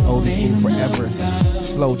 90s, oldest thing forever.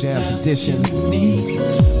 Slow Jamz edition.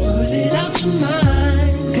 Put it out your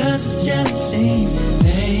mind, cause it's jealousy.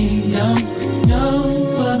 They don't know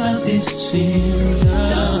about this feeling.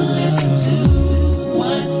 Don't listen to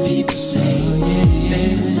what people say. They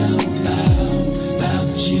know about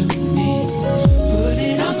you and me. Put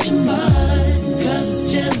it out your mind, cause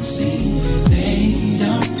it's jealousy. They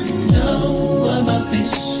don't know about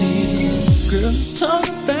this feeling. Girls, talk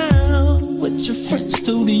about what your friends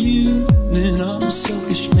told you. Then I'm a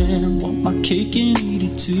selfish man, want my cake and eat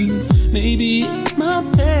it too. Maybe it's my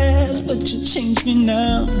past, but you changed me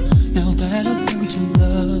now. Now that I've learned to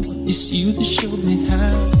love, it's you that showed me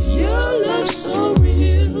how. Your love's so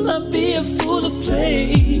real, I'd be a fool to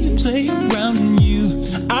play around in you.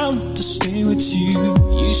 I want to stay with you.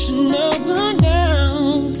 You should know by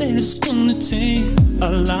now that it's gonna take a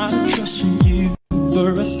lot of trust from you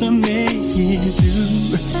for us to make it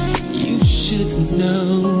through. You should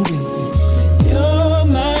know, baby, you're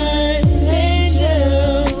my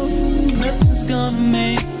angel. Nothing's gonna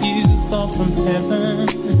make you fall from heaven.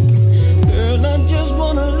 Girl, I just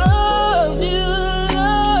wanna love you,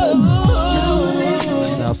 love.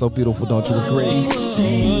 Sounds so beautiful, don't you agree?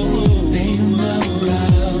 They know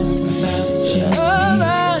about you.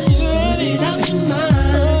 Put it out your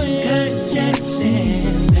mind, cause it's jealousy.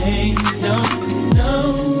 They don't know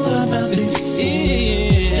about this.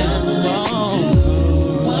 Don't listen to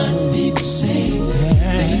what people say.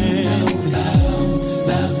 They know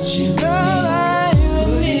about you. Put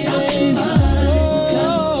it out your mind,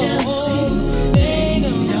 cause it's jealousy. They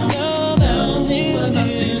don't know about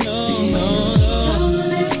this. Don't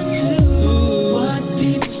listen to what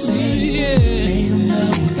people say. They don't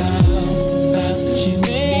know about you.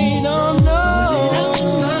 They don't know. Put it out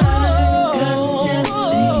your mind, cause it's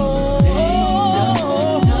jealousy. They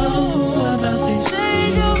don't know about this.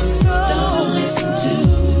 Don't listen to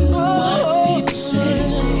what people say.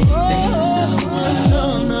 They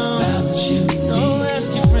don't know about you. Don't ask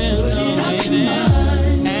your friends. Put it out your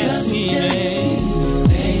mind, cause it's jealousy.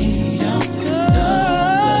 They don't know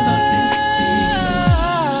about this.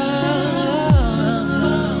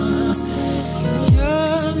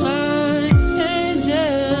 You're my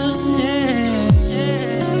angel, yeah.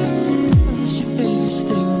 She, baby,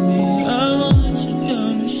 stay with me. I won't let you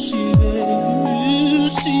down, she, baby.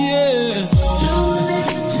 See, yeah. Don't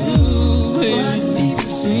listen to what people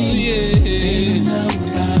say. Yeah. They know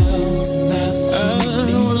about you. I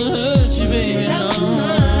don't wanna hurt you, baby. Put it out your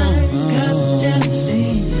mind, cause it's jealousy.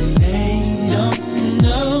 They don't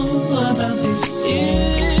know about this.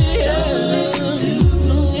 Don't listen to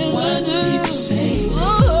what people say.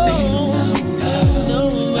 They don't know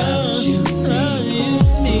about you. Put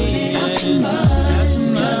it out your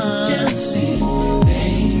mind, cause it's jealousy.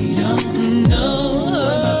 They don't know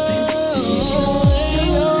about this.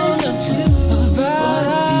 Don't listen to what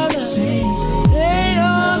people say. They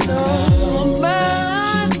don't know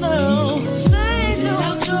about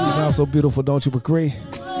you. Sounds so beautiful, don't you agree?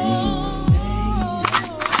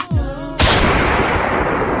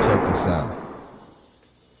 Check this out.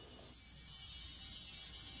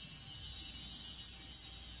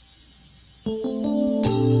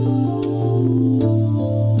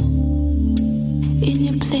 Il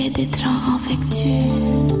me plaît d'être avec Dieu.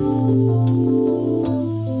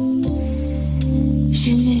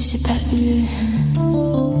 Je ne sais pas où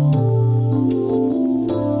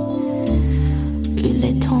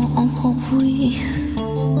les temps enfoui.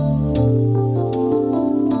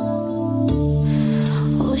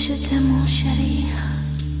 Oh, je t'aime, mon chéri.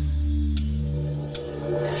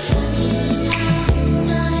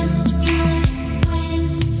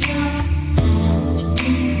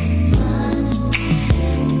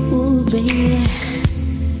 Ooh, baby.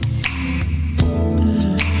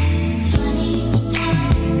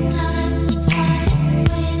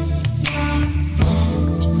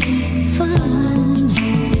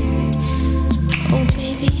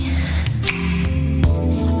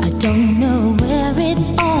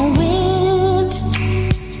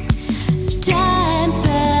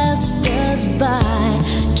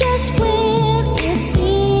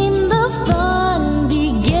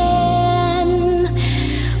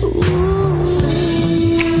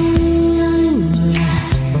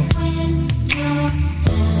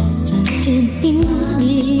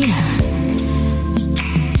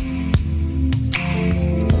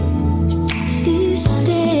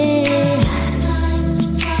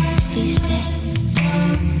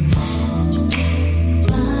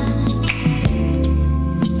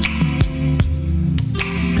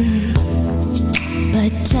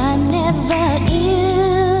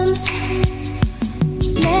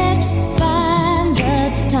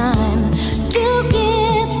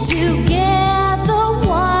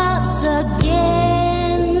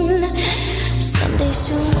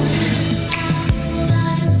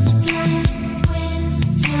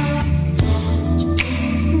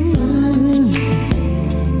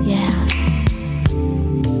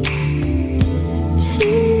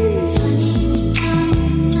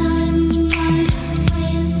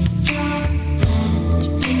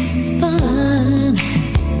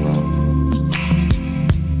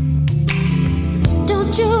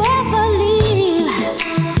 Don't you ever leave.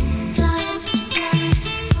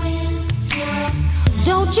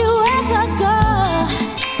 Don't you ever go.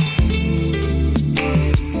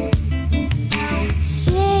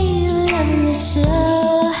 Say you love me so.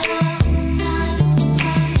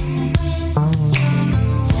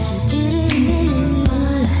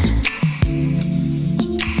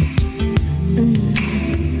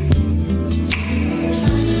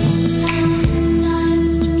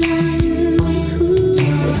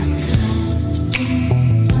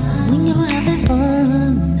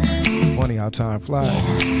 How time flies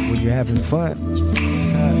when you're having fun.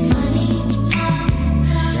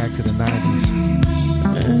 Back to the 90s.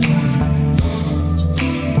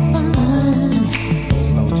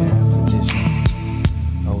 Slow Jamz edition.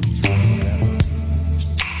 Oldies forever.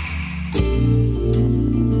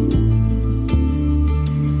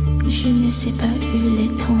 Je ne sais pas où les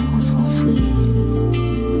temps enfouis.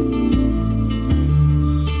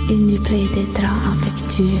 Une nuplée des draps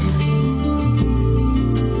affectueux.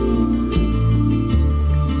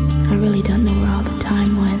 I really don't know where all the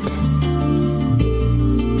time went.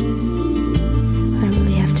 I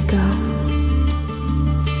really have to go.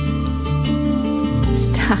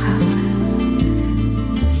 Stop.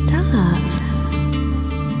 Stop.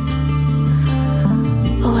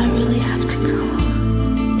 Oh, I really have to go.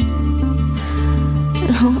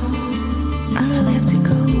 No, I really have to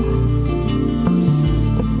go.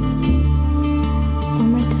 One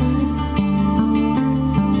more time.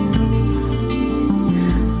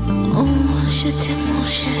 Oh, je t'aime, mon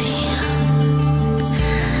chéri.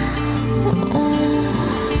 Oh,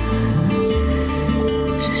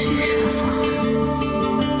 je suis chaud.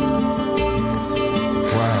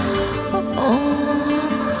 Wow.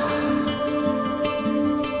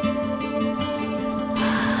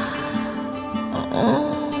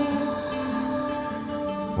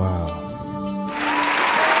 Wow.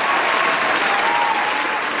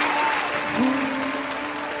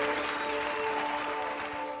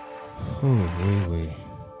 Ooh, wee.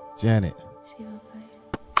 Janet.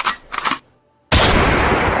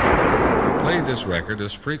 Play this record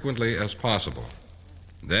as frequently as possible.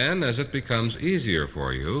 Then, as it becomes easier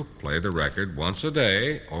for you, play the record once a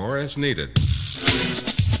day or as needed.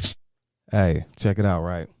 Hey, check it out,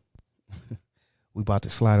 right? We about to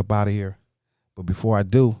slide up out of here. But before I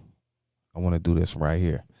do, I want to do this right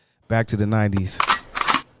here. Back to the 90s.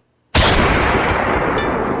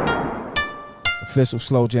 Official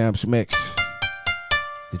Slow Jamz mix.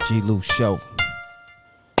 The G-lew Show.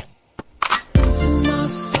 This is my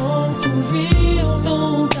song for real,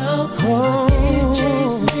 no doubt. Oh,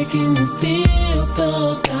 DJ's making me feel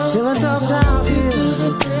thugged out. Feeling thugged out here. To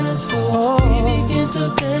the dance floor, we begin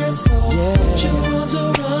to dance slow. Yeah. Put your arms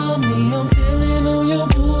around me, I'm feeling on your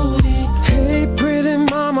booty. Hey, pretty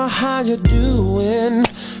mama, how you doing?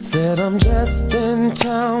 Said I'm just in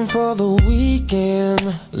town for the weekend,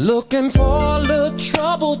 looking for a little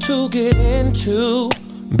trouble to get into.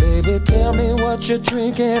 Baby, tell me what you're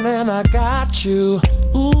drinking and I got you.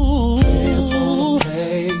 Ooh, players wanna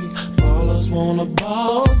play, ballers wanna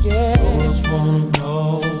ball, oh yeah, ballers wanna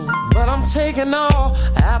roll. But I'm taking all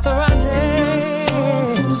after I This is my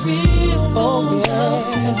song for real, oh no yeah. doubt.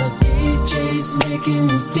 And the DJ's making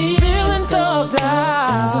me feeling thugged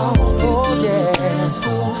out. As I walk into the dance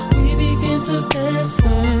floor, we begin to dance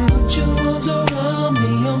slow. Put your arms around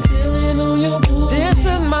me, I'm feeling on your booty. This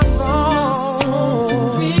is my song. This is my song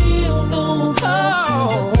for real, no doubt.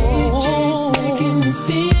 Oh. The DJ's making me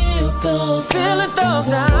feel thugged out. Feeling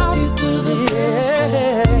thugged out. You to the dance floor,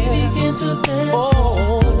 we begin to dance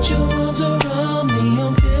slow. Put your arms around me,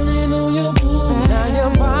 I'm feeling on your booty. Now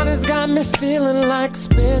your body's got me feeling like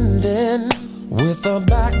spending. With a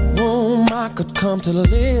back room I could come to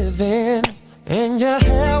live in. And your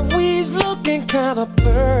hair weaves looking kinda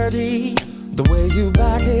pretty. The way you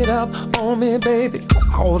back it up on me, baby,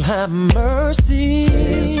 Lord have mercy.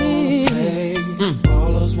 Players wanna play,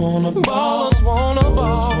 ballers wanna ball, ballers wanna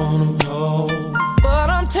ball, ballers wanna roll. But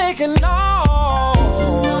I'm taking all This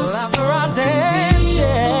is my after I song dance,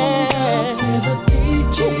 yeah. Say the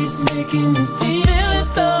DJ's making me Feeling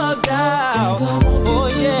thugged out, As I walk oh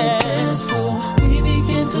into the yeah. dance floor, we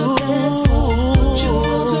begin to dance slow. Put your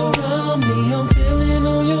arms around me, I'm feeling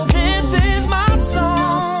on your booty. This is my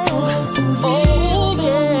song, for real, oh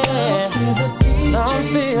yeah. Say the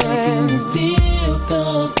DJ's making me feel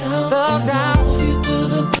thugged out. Thugged As I out. walk you to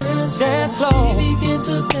the dance floor, we begin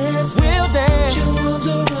to dance. We'll dance, Put your arms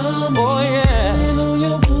around me, oh yeah. feeling on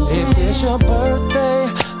your booty. If it's your birthday,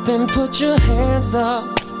 then put your hands up.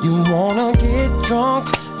 You wanna get drunk,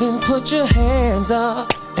 then put your hands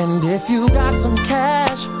up. And if you got some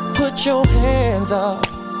cash, put your hands up.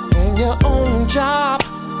 And in your own job.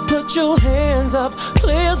 Put your hands up,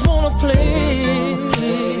 players wanna play.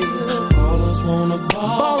 Ballers wanna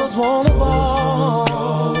ball, ballers wanna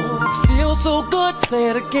ball. Feels so good, say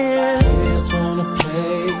it again. Players wanna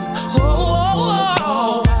play, ballers wanna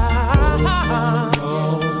ball.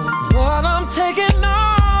 But I'm taking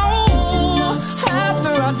off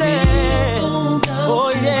after I dance. Oh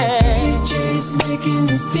yeah, DJ's making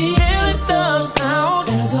me feel it out.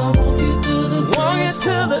 As I walk you to the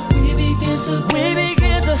we begin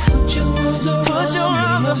to put your arms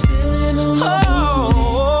around me. Oh,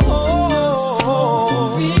 this is not a song for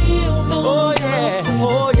real. Oh yeah,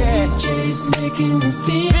 DJ's making me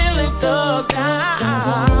feel it thugged out. As I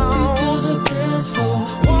walk you to the dance floor,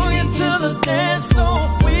 we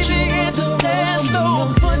begin to dance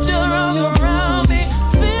slow. Put your arms around me,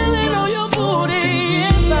 feeling on your booty.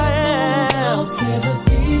 Yes I am. Say the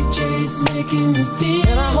DJ's making me feel,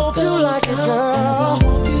 and I hope you like it, girl. As I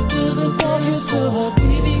walk you to the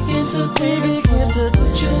we begin to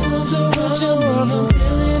put your arms around me,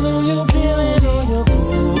 feeling on your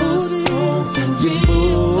this is my song for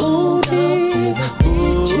real. Say the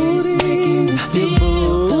DJ's making me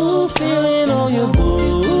feel, feeling on your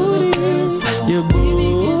booty, your booty,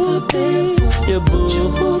 your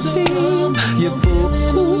booty, your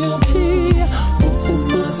booty. This is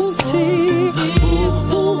my song for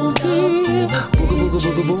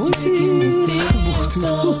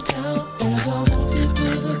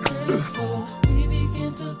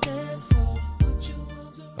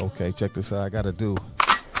Okay, check this out. I gotta do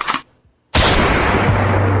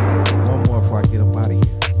one more before I get up out of here.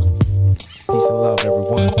 Peace and love,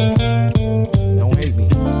 everyone. Don't hate me.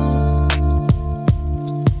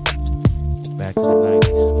 Back to the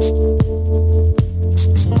 90s.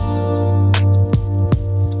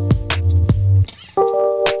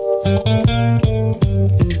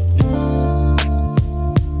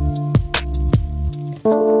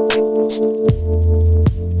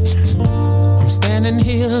 Standing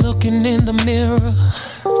here looking in the mirror,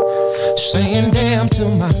 saying damn to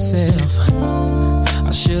myself.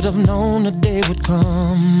 I should have known the day would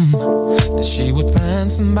come that she would find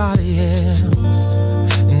somebody else.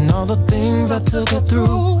 And all the things I took her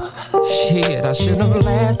through, shit, I shouldn't have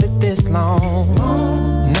lasted this long.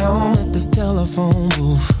 Now I'm at this telephone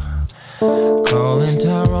booth calling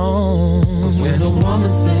Tyrone. Cause when a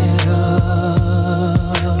woman's fed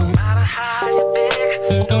up, no matter how you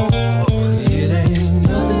think, no,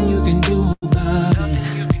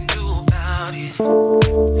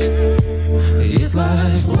 it's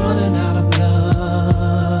like running out of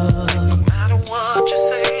love. No matter what you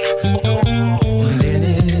say, no. And then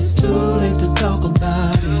it's too late to talk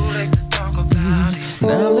about it.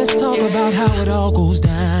 Now let's talk about how it all goes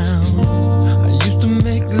down. I used to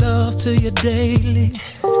make love to you daily,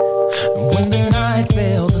 when the night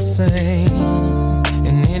felt the same.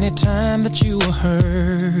 And any time that you were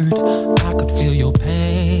hurt, I could feel your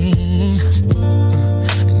pain.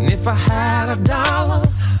 And if I had $1,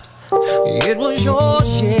 it was your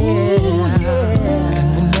share.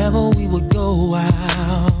 And whenever we would go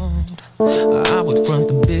out, I would front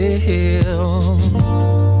the bill.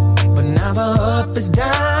 But now the up is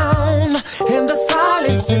down and the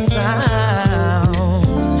silence is sound.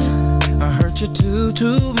 I hurt you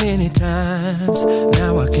too many times.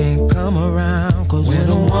 Now I can't come around. Cause when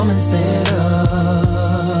a woman's fed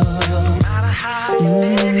up, no matter how you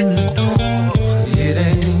feel, it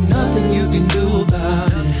ain't nothing you can do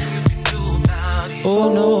about it.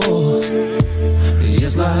 Oh no, it's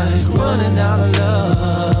just like running out of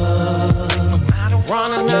love.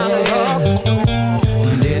 Running out of love.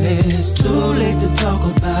 And then it's too late to talk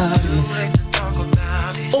about it.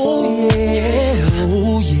 Oh yeah,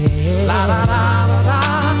 oh yeah. La la la la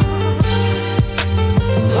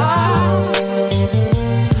la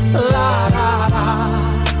la la la.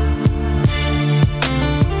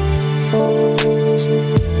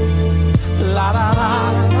 La la la la.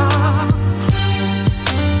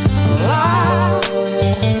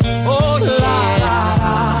 Oh yeah,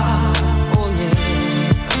 oh yeah,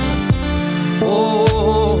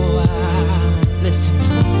 oh. Listen,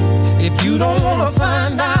 if you don't wanna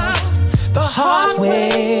find out the hard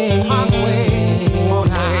way,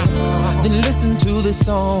 then listen to this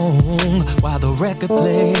song while the record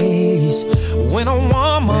plays. When a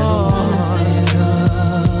woman's fed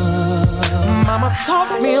up, Mama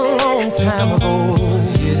taught me a long time ago,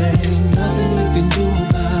 it ain't nothing you can do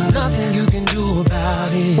about it. Nothing you can do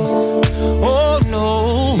about it. Oh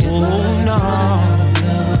no, no,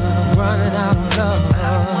 running out of love.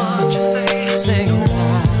 Say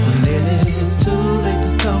goodbye, and then it's too late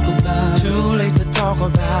to talk about it. Too late to talk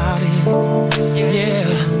about it. Yeah,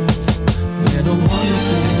 when a woman's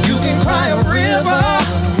there, you can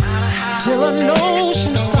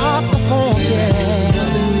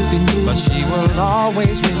she will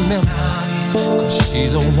always remember, 'cause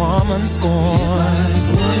she's a woman scorned.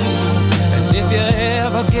 And if you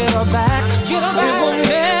ever get her back, it will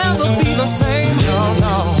never be the same.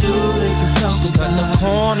 No. She's cutting the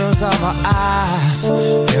corners of her eyes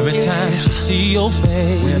every time she see your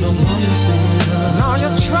face. And all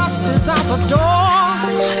your trust is out the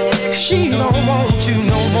door. She don't want you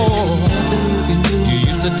no more. You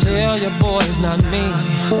used to tell your boy it's not me,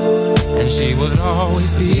 and she would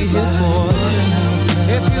always be here for you.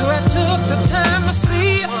 If you had took the time to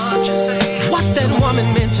see what that woman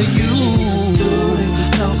meant to you,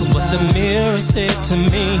 was what the mirror said to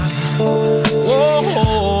me.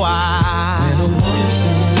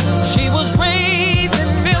 She was raised in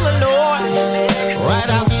Illinois, right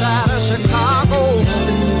outside of Chicago.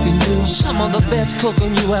 Some of the best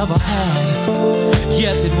cooking you ever had.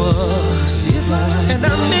 Yes, it was. And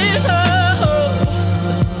I miss